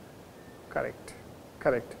 Correct,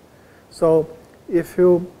 correct. So if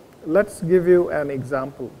you, let's give you an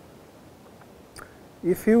example.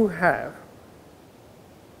 If you have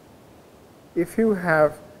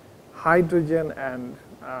hydrogen and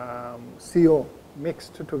CO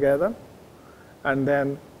mixed together and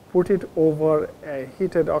then put it over a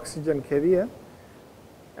heated oxygen carrier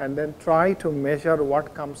and then try to measure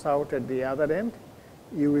what comes out at the other end,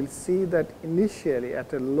 you will see that initially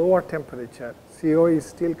at a lower temperature, CO is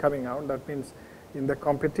still coming out. That means in the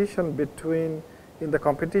competition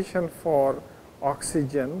for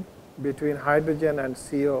oxygen between hydrogen and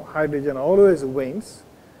CO, hydrogen always wins,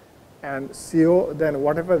 and CO, then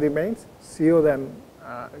whatever remains, CO then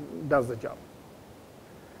does the job.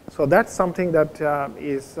 So that's something that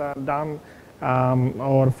is done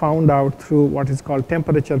or found out through what is called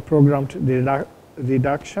temperature programmed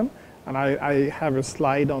reduction, and I have a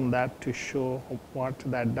slide on that to show what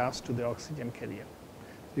that does to the oxygen carrier.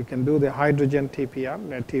 You can do the hydrogen TPR.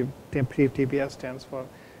 TPR stands for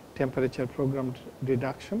temperature programmed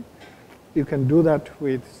reduction. You can do that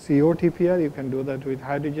with CO TPR, you can do that with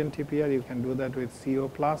hydrogen TPR, you can do that with CO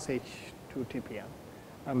plus H2 TPR,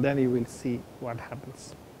 and then you will see what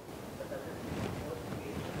happens.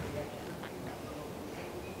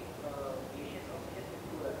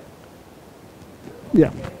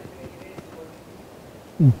 Yeah.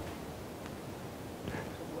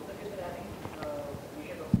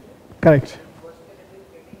 Correct.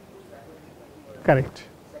 Correct.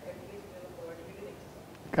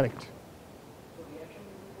 Correct.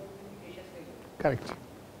 Correct.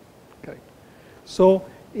 Correct. So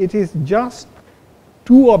it is just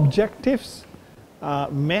two objectives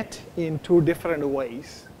met in two different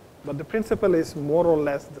ways, but the principle is more or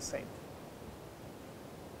less the same.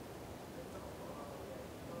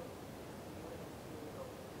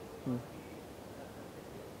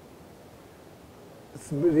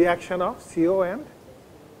 It's reaction of CO and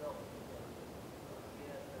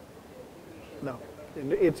No,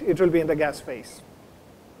 it will be in the gas phase.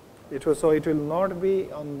 So it will not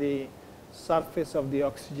be on the surface of the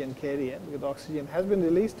oxygen carrier, because oxygen has been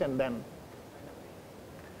released and then.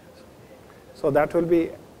 So that will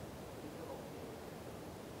be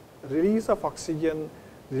release of oxygen.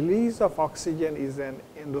 Release of oxygen is an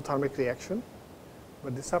endothermic reaction,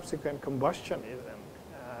 but the subsequent combustion is an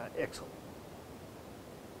exo.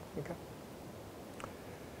 Okay.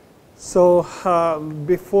 So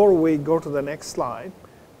before we go to the next slide,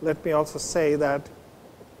 let me also say that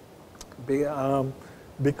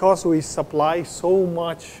because we supply so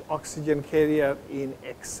much oxygen carrier in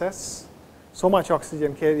excess, so much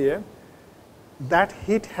oxygen carrier, that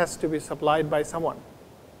heat has to be supplied by someone,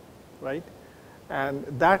 right? And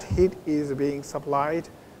that heat is being supplied,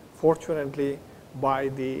 fortunately, by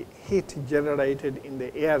the heat generated in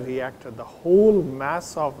the air reactor. The whole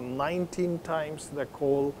mass of 19 times the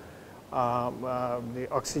coal, the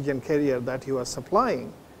oxygen carrier that you are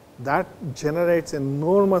supplying, that generates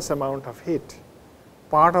enormous amount of heat.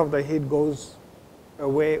 Part of the heat goes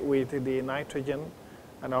away with the nitrogen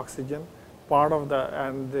and oxygen, part of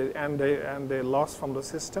the loss from the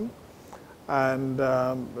system, and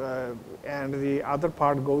the other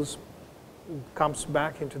part comes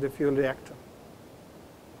back into the fuel reactor.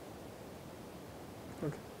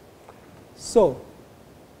 Okay. So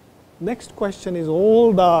next question is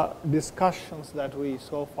all the discussions that we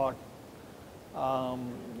so far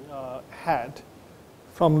had.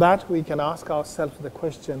 From that, we can ask ourselves the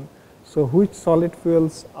question, so which solid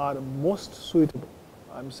fuels are most suitable?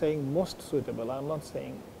 I'm saying most suitable, I'm not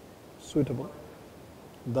saying suitable.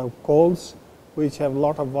 The coals which have a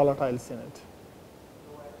lot of volatiles in it.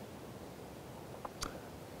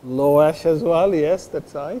 Low ash as well, yes,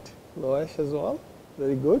 that's right. Low ash as well,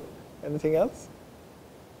 very good. Anything else?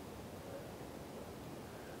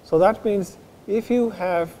 So that means if you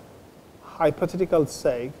have, hypothetical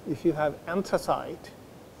sake, if you have anthracite,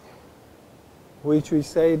 which we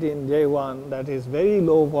said in J1 that is very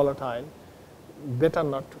low volatile, better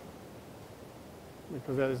not to,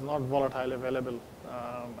 because there is not volatile available,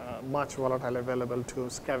 much volatile available to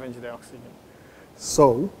scavenge the oxygen.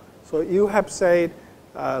 So you have said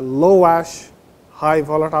low ash, high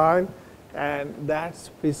volatile, and that's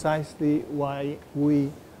precisely why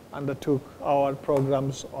we undertook our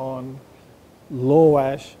programs on low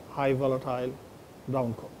ash, high volatile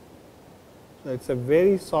brown coal. So it's a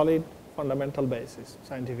very solid fundamental basis,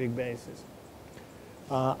 scientific basis.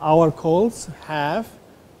 Our coals have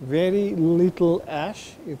very little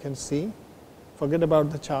ash, you can see, forget about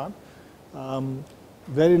the chart,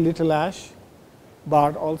 very little ash,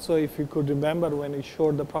 but also if you could remember when we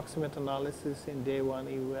showed the proximate analysis in day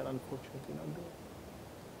one, you were unfortunately not doing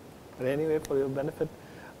it. But anyway, for your benefit,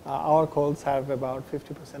 our coals have about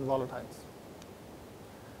 50% volatiles.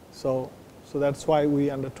 So that's why we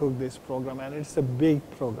undertook this program, and it's a big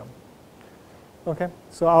program. Okay,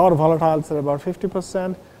 so our volatiles are about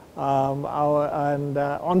 50%, and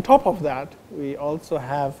on top of that, we also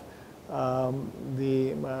have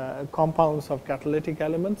the compounds of catalytic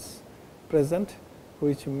elements present,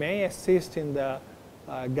 which may assist in the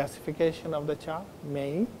gasification of the char,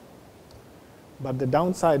 may, but the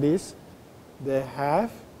downside is they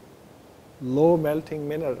have low melting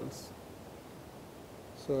minerals.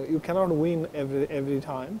 So you cannot win every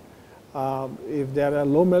time. If there are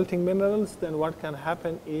low melting minerals, then what can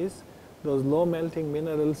happen is those low melting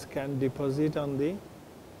minerals can deposit on the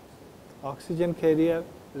oxygen carrier,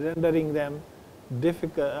 rendering them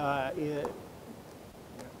difficult.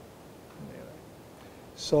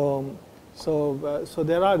 So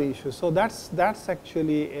there are issues. So that's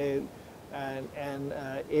actually an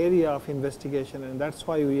area of investigation, and that's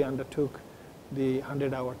why we undertook the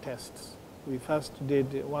 100-hour tests. We first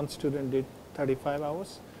did, one student did 35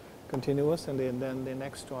 hours continuous, and then the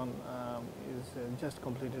next one is just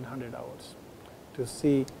completed 100 hours to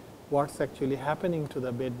see what's actually happening to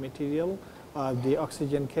the bed material, the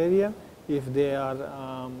oxygen carrier, if they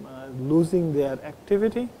are losing their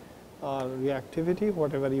activity or reactivity,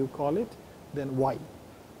 whatever you call it, then why.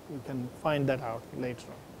 You can find that out later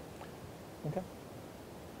on. Okay.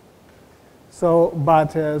 So,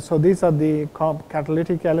 so these are the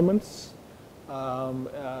catalytic elements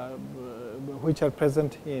which are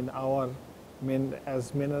present in our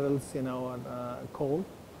as minerals in our coal.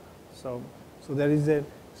 So there is a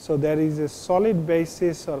solid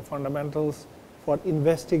basis or fundamentals for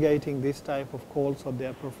investigating this type of coals or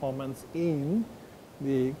their performance in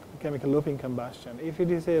the chemical looping combustion. If it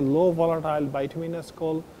is a low volatile bituminous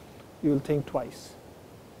coal, you will think twice.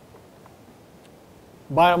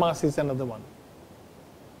 Biomass is another one.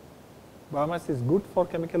 Biomass is good for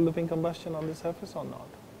chemical looping combustion on the surface or not?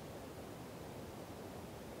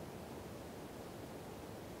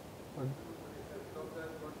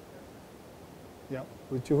 Yeah,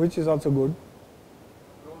 which is also good.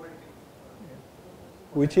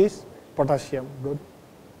 Which is potassium. Good.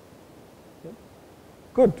 Yeah.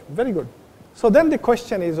 Good, very good. So then the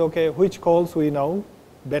question is, okay, which coals we know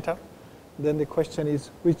better? Then the question is,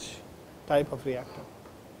 which type of reactor?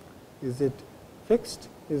 Is it fixed?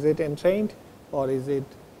 Is it entrained? Or is it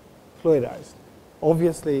fluidized?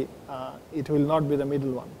 Obviously, it will not be the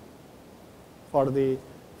middle one for the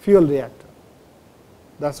fuel reactor.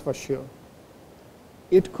 That's for sure.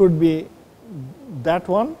 It could be that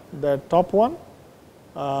one, the top one,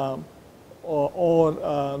 or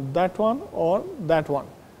that one, or that one,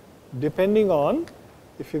 depending on,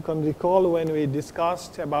 if you can recall when we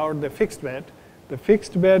discussed about the fixed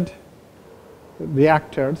bed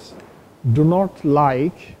reactors do not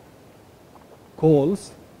like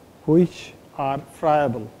coals which are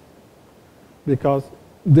friable, because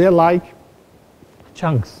they like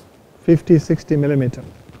chunks, 50, 60 millimeter.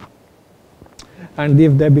 And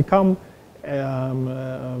if they become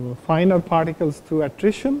finer particles through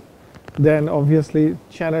attrition, then obviously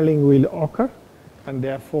channeling will occur, and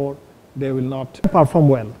therefore they will not perform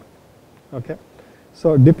well. Okay,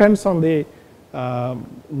 so it depends on the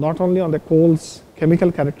not only on the coal's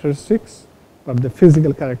chemical characteristics, but the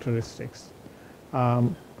physical characteristics.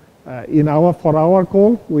 For our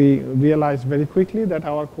coal, we realized very quickly that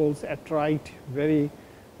our coals attrite very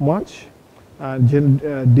much,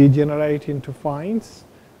 degenerate into fines.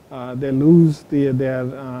 They lose they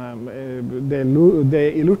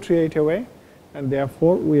elutrate away, and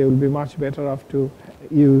therefore we will be much better off to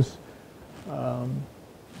use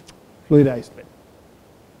fluidized bed.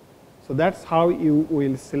 So that's how you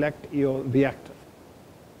will select your reactor,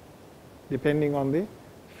 depending on the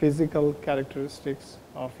physical characteristics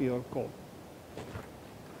of your coal.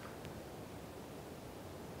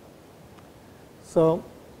 So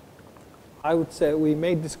I would say we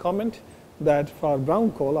made this comment that for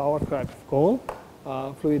brown coal, our type of coal,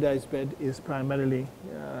 fluidized bed is primarily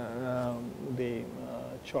the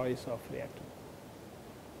choice of reactor.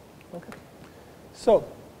 Okay. So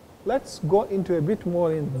let's go into a bit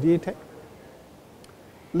more in detail.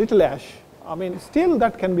 Little ash, I mean, still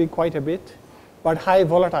that can be quite a bit, but high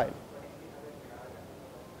volatile.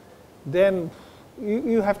 Then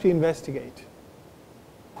you have to investigate.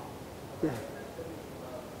 Yeah.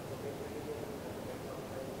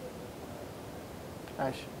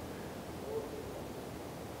 Ash.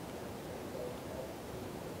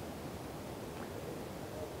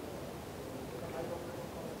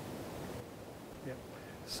 Yeah.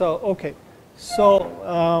 So, okay.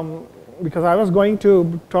 So, because I was going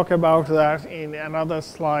to talk about that in another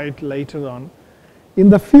slide later on. In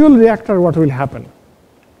the fuel reactor, what will happen?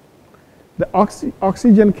 The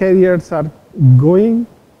oxygen carriers are going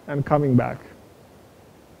and coming back.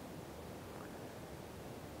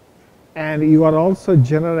 And you are also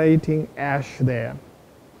generating ash there.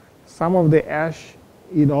 Some of the ash,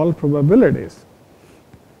 in all probabilities,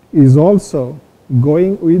 is also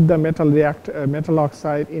going with the metal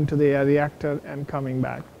oxide into the reactor and coming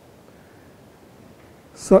back.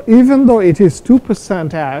 So even though it is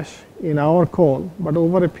 2% ash in our coal, but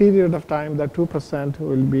over a period of time, that 2%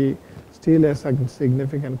 will be still a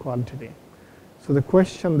significant quantity. So the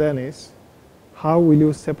question then is, how will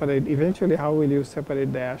you separate, eventually how will you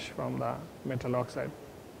separate the ash from the metal oxide?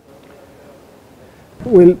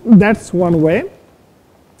 Well, that's one way.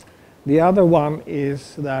 The other one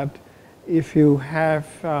is that if you have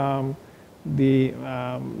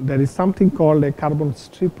there is something called a carbon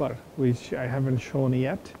stripper, which I haven't shown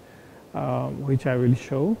yet, which I will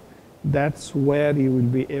show. That's where you will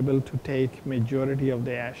be able to take majority of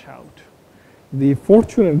the ash out.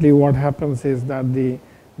 Fortunately, what happens is that the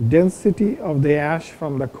density of the ash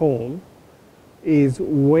from the coal is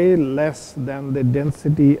way less than the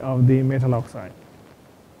density of the metal oxide,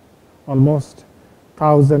 almost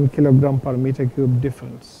 1,000 kilogram per meter cube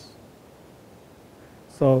difference.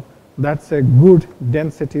 So that's a good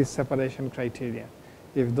density separation criteria.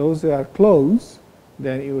 If those are close,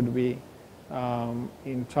 then you would be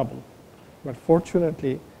in trouble. But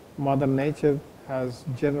fortunately, Mother Nature has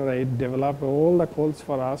developed all the coals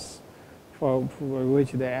for us, for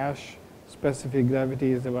which the ash specific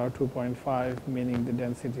gravity is about 2.5, meaning the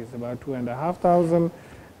density is about 2,500,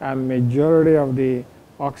 and majority of the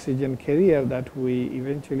oxygen carrier that we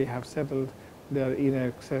eventually have settled, they are in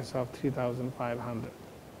excess of 3,500.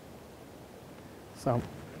 So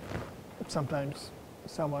sometimes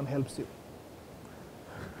someone helps you.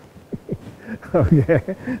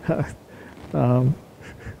 Okay.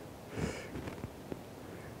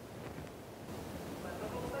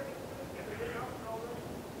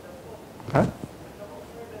 Huh?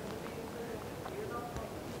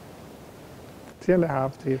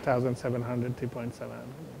 3.5, 3,700, 3.7,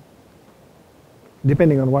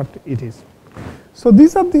 depending on what it is. So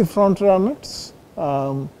these are the front runners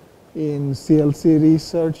in CLC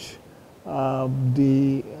research.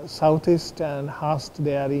 The Southeast and HAST,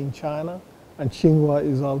 they are in China, and Tsinghua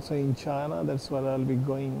is also in China. That's where I'll be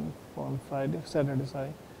going on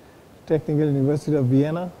Saturday. Technical University of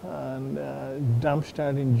Vienna and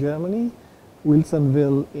Darmstadt in Germany,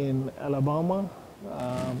 Wilsonville in Alabama.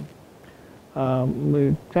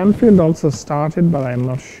 Canfield also started, but I'm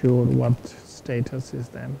not sure what status is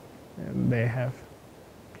then they have.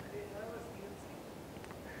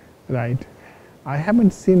 Right. I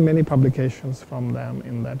haven't seen many publications from them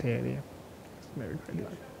in that area.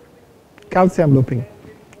 Calcium looping.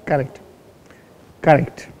 Correct.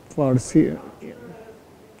 Correct. For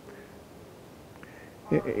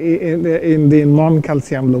in the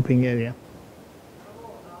non-calcium looping area.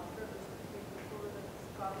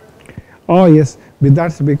 Oh yes, but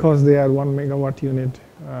that's because their 1 megawatt unit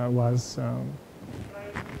was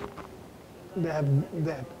they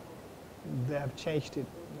have changed it.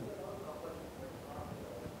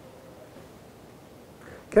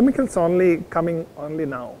 Chemicals coming only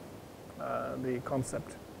now, the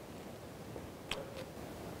concept.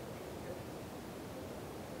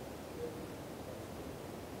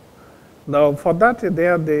 Now for that,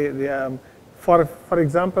 for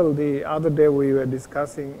example, the other day we were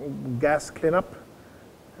discussing gas cleanup,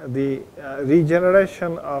 the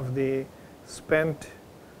regeneration of the spent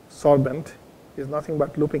solvent is nothing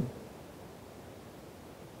but looping.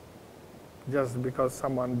 Just because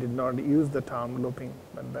someone did not use the term looping,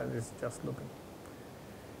 but that is just looping.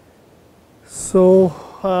 So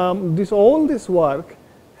all this work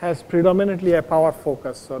has predominantly a power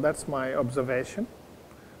focus. So that's my observation,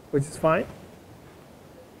 which is fine.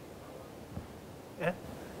 Yeah.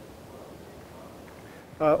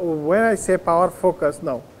 When I say power focus,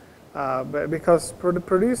 no, because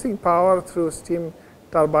producing power through steam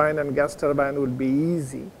turbine and gas turbine would be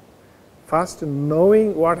easy. First,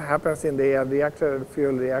 knowing what happens in the air reactor and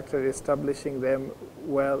fuel reactor, establishing them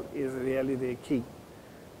well is really the key.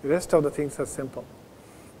 The rest of the things are simple.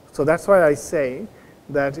 So that's why I say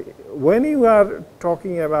that when you are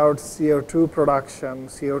talking about CO2 production,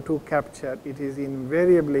 CO2 capture, it is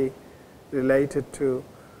invariably related to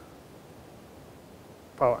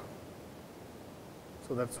power.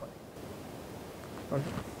 So that's why.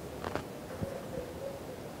 Okay.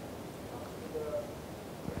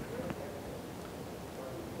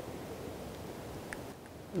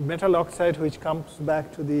 Metal oxide, which comes back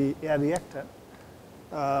to the air reactor,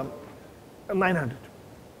 900.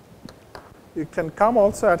 It can come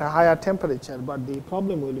also at a higher temperature, but the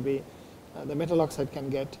problem will be the metal oxide can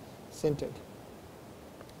get sintered.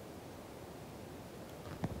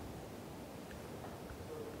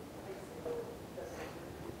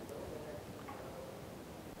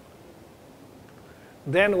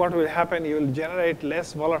 Then what will happen, you will generate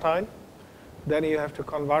less volatile, then you have to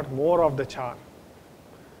convert more of the char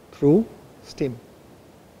through steam.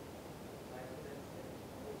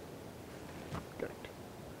 Correct.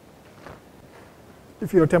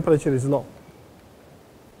 If your temperature is low.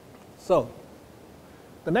 So,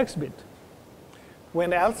 the next bit,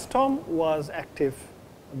 when Alstom was active,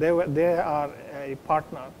 they are a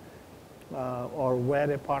partner or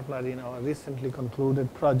were a partner in our recently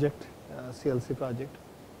concluded project, CLC project.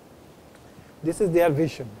 This is their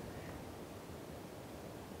vision.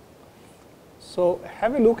 So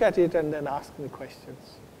have a look at it and then ask me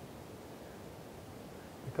questions,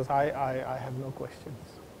 because I have no questions.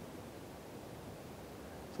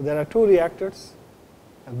 So there are two reactors,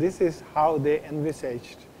 and this is how they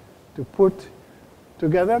envisaged to put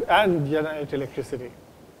together and generate electricity.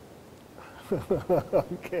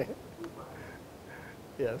 Okay.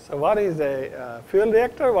 Yeah, so one is a fuel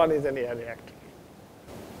reactor, one is an air reactor.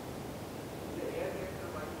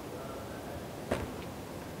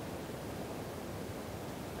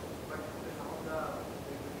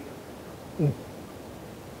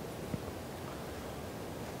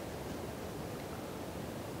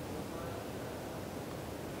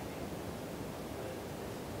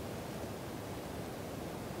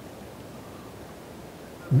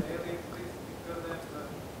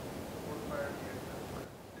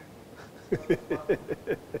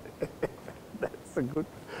 That's a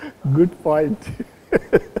good point.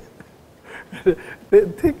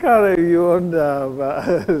 Thicker, you won't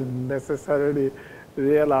necessarily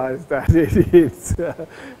realize that it's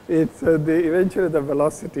eventually the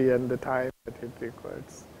velocity and the time that it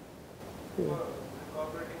requires. Yeah.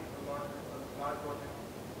 Incorporating a large volume,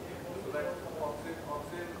 so that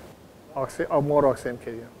oxygen Or more oxygen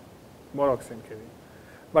carrier, more oxygen carrier.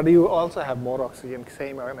 But you also have more oxygen,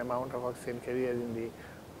 same amount of oxygen carrier in the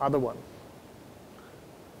other one.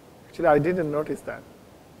 Actually, I didn't notice that.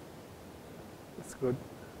 That's good.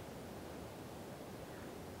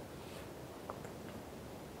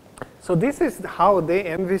 So this is how they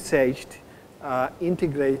envisaged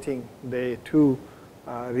integrating the two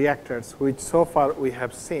reactors, which so far we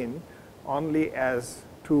have seen only as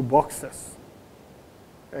two boxes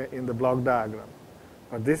in the block diagram.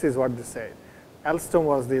 But this is what they said. Alstom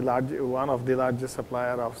was one of the largest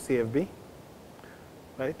supplier of CFB,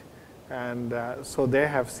 right? And so they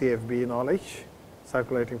have CFB knowledge,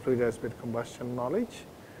 circulating fluid aspect combustion knowledge,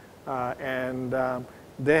 and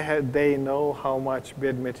they know how much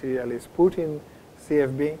bed material is put in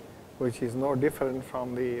CFB, which is no different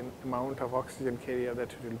from the amount of oxygen carrier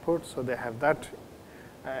that it will put. So they have that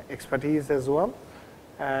expertise as well,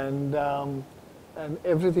 and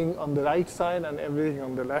everything on the right side and everything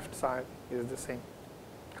on the left side is the same.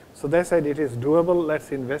 So they said it is doable.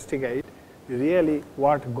 Let's investigate really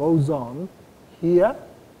what goes on here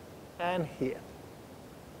and here.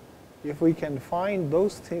 If we can find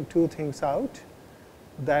those two things out,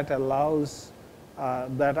 that allows,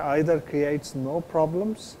 that either creates no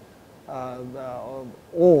problems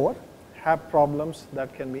or have problems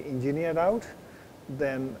that can be engineered out,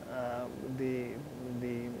 then the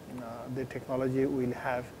technology will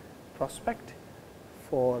have prospect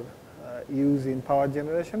for use in power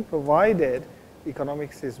generation, provided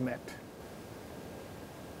economics is met.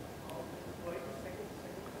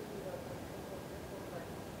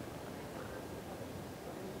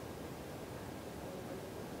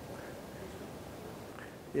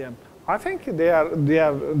 Yeah, I think they are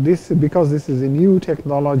this, because this is a new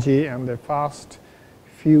technology and the first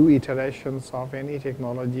few iterations of any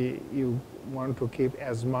technology, you want to keep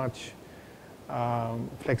as much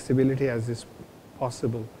flexibility as is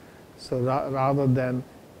possible. So rather than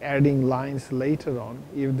adding lines later on,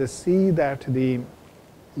 if they see that the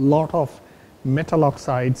lot of metal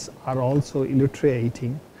oxides are also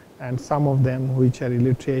elutriating, and some of them which are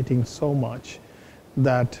elutriating so much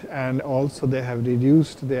that, and also they have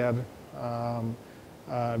reduced their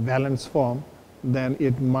valence form, then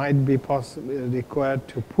it might be required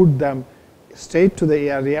to put them straight to the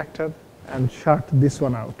air reactor and shut this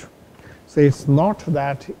one out. So it's not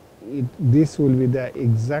that this will be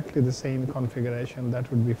exactly the same configuration that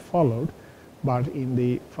would be followed, but in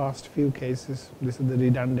the first few cases, this is the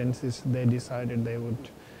redundancies they decided it would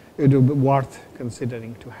be worth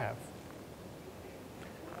considering to have.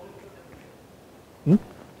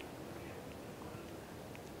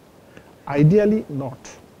 Ideally not.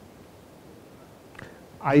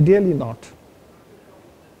 Ideally not.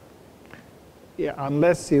 Yeah,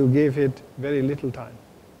 unless you give it very little time.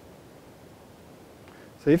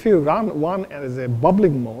 So if you run one as a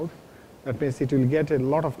bubbling mode, that means it will get a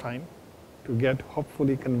lot of time to get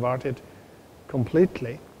hopefully converted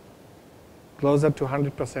completely closer to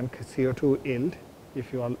 100% CO2 yield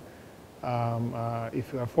if you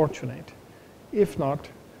are fortunate. If not,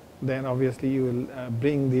 then obviously you will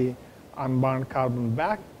bring the unburned carbon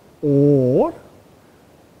back, or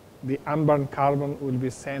the unburned carbon will be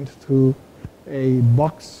sent through a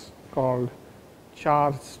box called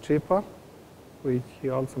charge stripper, which he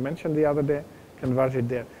also mentioned the other day, converted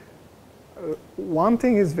there. One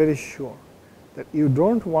thing is very sure, that you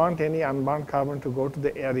don't want any unburned carbon to go to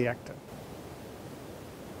the air reactor.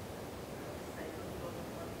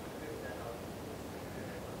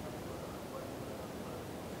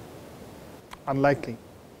 Unlikely.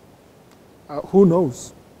 Who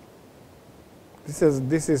knows? This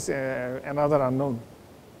is another unknown,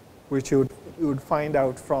 which you would find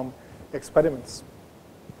out from experiments,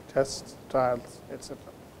 tests, trials, etc.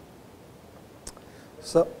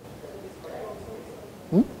 So,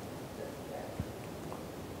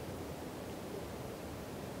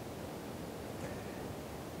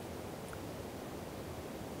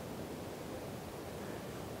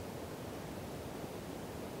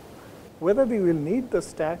 whether we will need the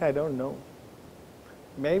stack, I don't know.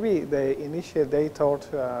 Maybe they thought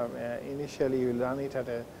initially you will run it at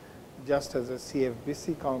just as a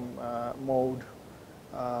CFBC mode,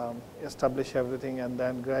 establish everything, and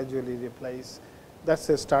then gradually replace. That's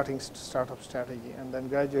a startup strategy, and then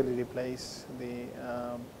gradually replace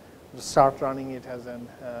start running it as an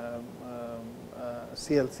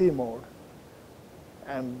CLC mode,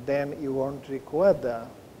 and then you won't require the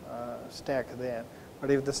stack there.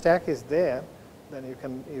 But if the stack is there, then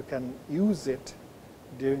you can use it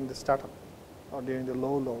during the startup or during the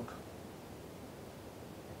low load.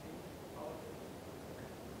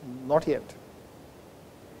 Not yet.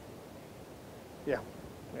 Yeah,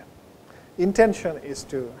 yeah. Intention is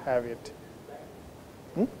to have it.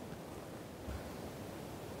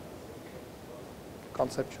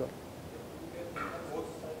 Conceptual.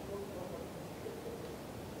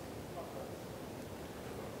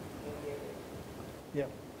 Yeah.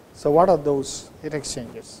 So what are those heat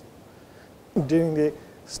exchangers? During the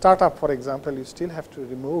startup, for example, you still have to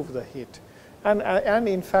remove the heat, and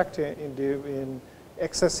in fact, in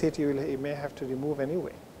excess heat, you may have to remove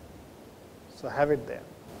anyway. So have it there.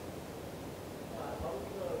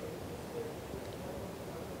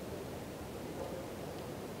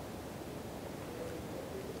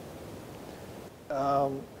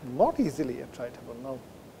 Not easily attritable, no.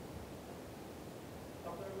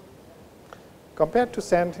 Compared to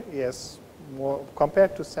sand, yes, more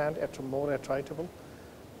compared to sand, more attritable,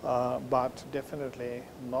 but definitely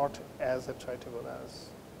not as attritable as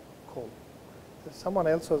coal. Someone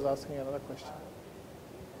else was asking another question.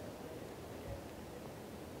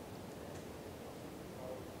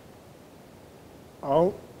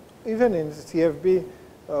 Even in CFB,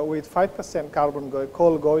 with 5%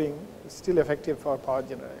 coal going, it's still effective for power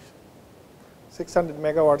generation. 600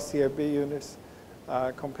 megawatt CFB units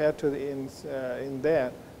compared to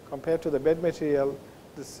compared to the bed material,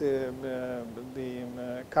 this,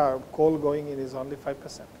 coal going in is only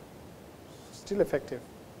 5%. Still effective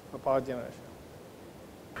for power generation.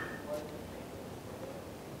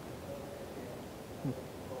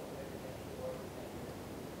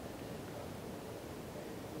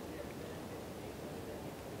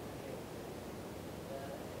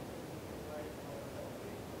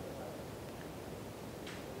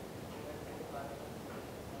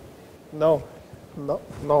 No, no,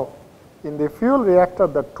 no. In the fuel reactor,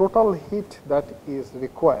 the total heat that is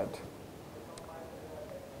required.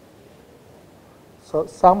 So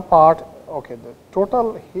some part, okay, the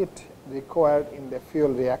total heat required in the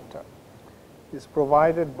fuel reactor is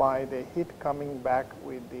provided by the heat coming back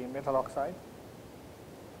with the metal oxide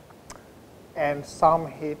and some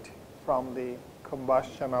heat from the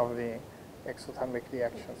combustion of the exothermic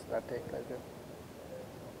reactions that take place there.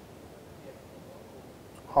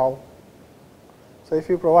 How? So if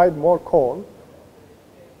you provide more coal,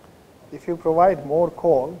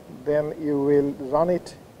 then you will run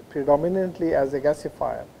it predominantly as a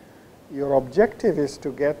gasifier. Your objective is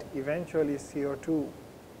to get eventually CO2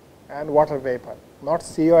 and water vapor, not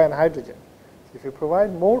CO and hydrogen. If you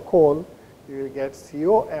provide more coal, you will get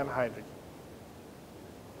CO and hydrogen.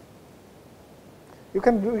 You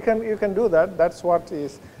can do that. That's what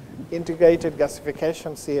is integrated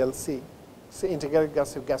gasification CLC, integrated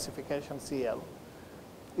gasification CL.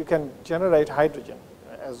 You can generate hydrogen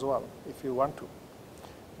as well if you want to.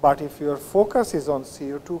 But if your focus is on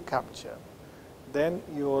CO2 capture, then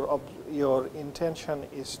your intention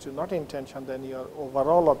is to, not intention, then your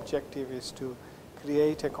overall objective is to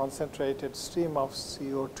create a concentrated stream of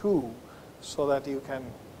CO2 so that you can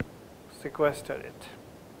sequester it.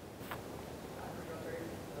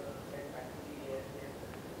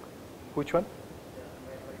 Which one?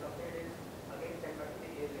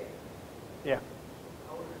 Yeah.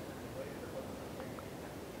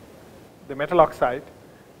 The metal oxide.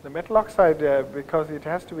 The metal oxide, because it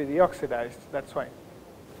has to be reoxidized, that's why.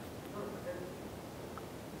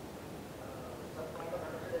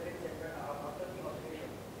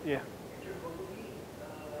 Yeah.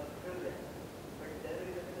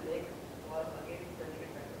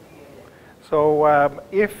 So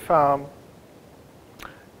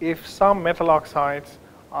if some metal oxides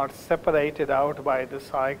are separated out by the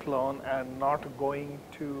cyclone and not going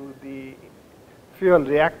to the fuel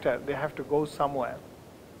reactor, they have to go somewhere.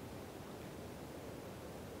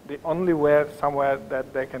 The only somewhere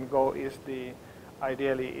that they can go is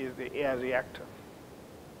ideally is the air reactor.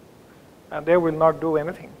 And they will not do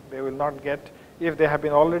anything. They will not get, if they have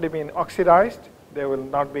already been oxidized, they will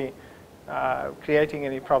not be creating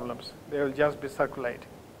any problems. They will just be circulating.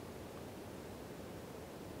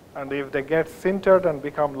 And if they get sintered and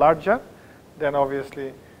become larger, then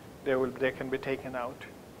obviously they can be taken out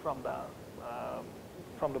from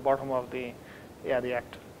the bottom of the air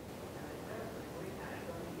reactor.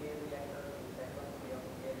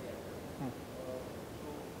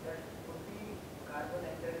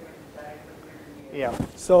 Yeah.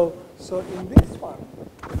 So in this one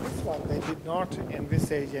they did not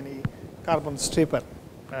envisage any carbon stripper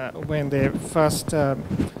when they first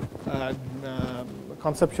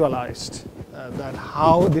conceptualized that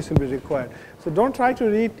how this will be required. So don't try to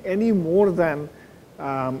read any more than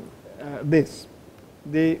this.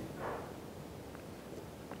 The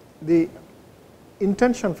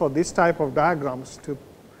intention for this type of diagrams to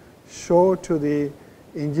show to the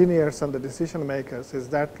engineers and the decision makers is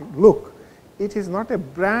that, look, it is not a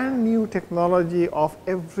brand new technology of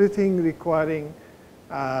everything requiring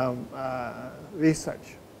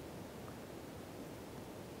research.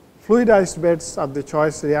 Fluidized beds are the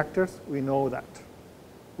choice reactors. We know that.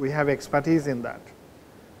 We have expertise in that.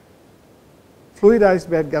 Fluidized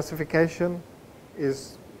bed gasification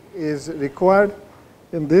is required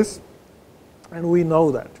in this, and we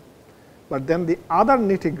know that. But then the other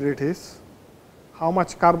nitty-gritties, how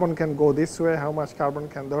much carbon can go this way, how much carbon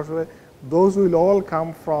can that way, those will all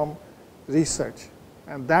come from research.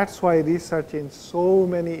 And that's why research in so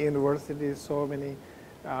many universities, so many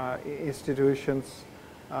institutions,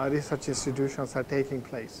 research institutions are taking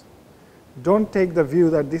place. Don't take the view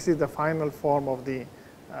that this is the final form of the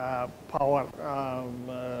power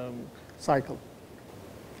cycle.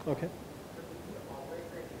 Okay.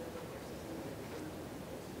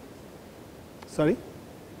 Sorry?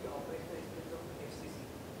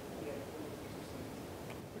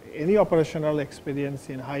 Any operational experience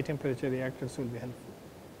in high temperature reactors will be helpful.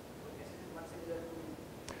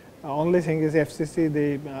 Only thing is FCC,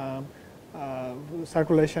 the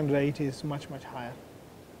circulation rate is much higher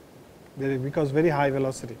because very high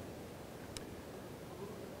velocity.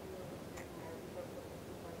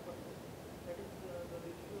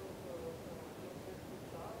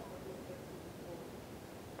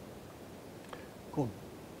 Cool.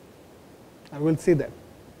 I will see that.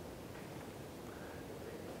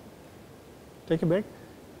 Take a break.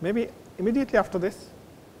 Maybe immediately after this,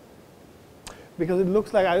 because it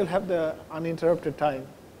looks like I will have the uninterrupted time.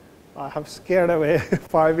 I have scared away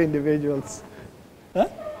 5 individuals. Huh?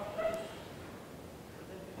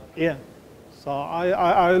 Yeah. So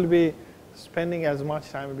I will be spending as much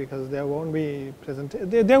time because there won't be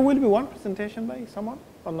there will be one presentation by someone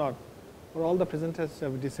or not? Or all the presenters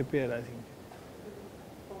have disappeared, I think.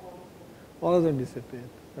 All of them disappeared.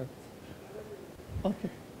 Okay.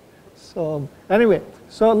 So anyway,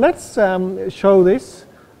 so let's show this.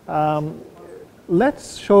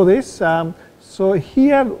 Let's show this. So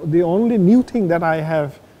here, the only new thing that I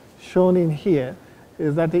have shown in here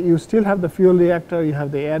is that you still have the fuel reactor, you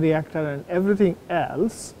have the air reactor, and everything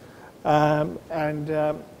else. Don't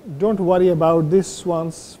worry about this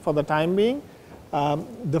ones for the time being.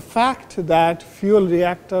 The fact that fuel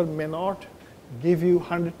reactor may not give you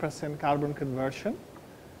 100% carbon conversion,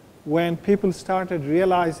 when people started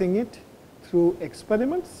realizing it through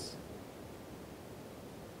experiments,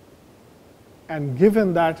 and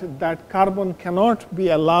given that carbon cannot be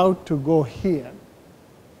allowed to go here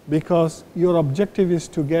because your objective is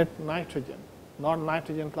to get nitrogen, not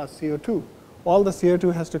nitrogen plus CO2. All the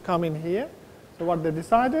CO2 has to come in here. So what they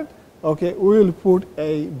decided, okay, we will put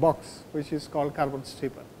a box which is called carbon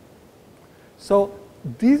stripper. So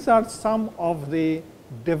these are some of the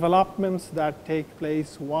developments that take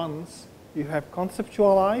place once you have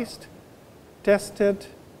conceptualized, tested,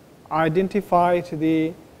 identified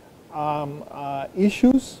the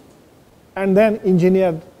issues, and then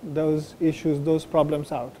engineered those issues, those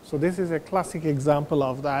problems out. So this is a classic example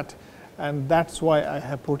of that, and that's why I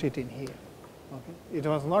have put it in here. Okay. It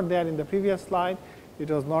was not there in the previous slide. It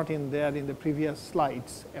was not there in the previous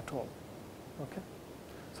slides at all. Okay.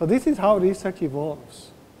 So this is how research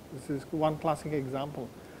evolves. This is one classic example,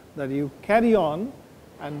 that you carry on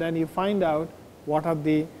and then you find out what are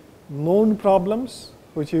the known problems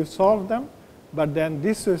which you solve them, but then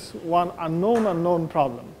this is one unknown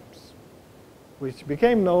problems which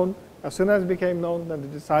became known. As soon as it became known, then they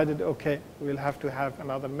decided, okay, we'll have to have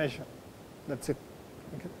another measure. That's it.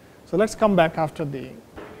 Okay. So let's come back after the.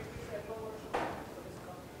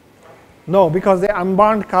 No, because they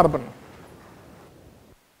unbound carbon.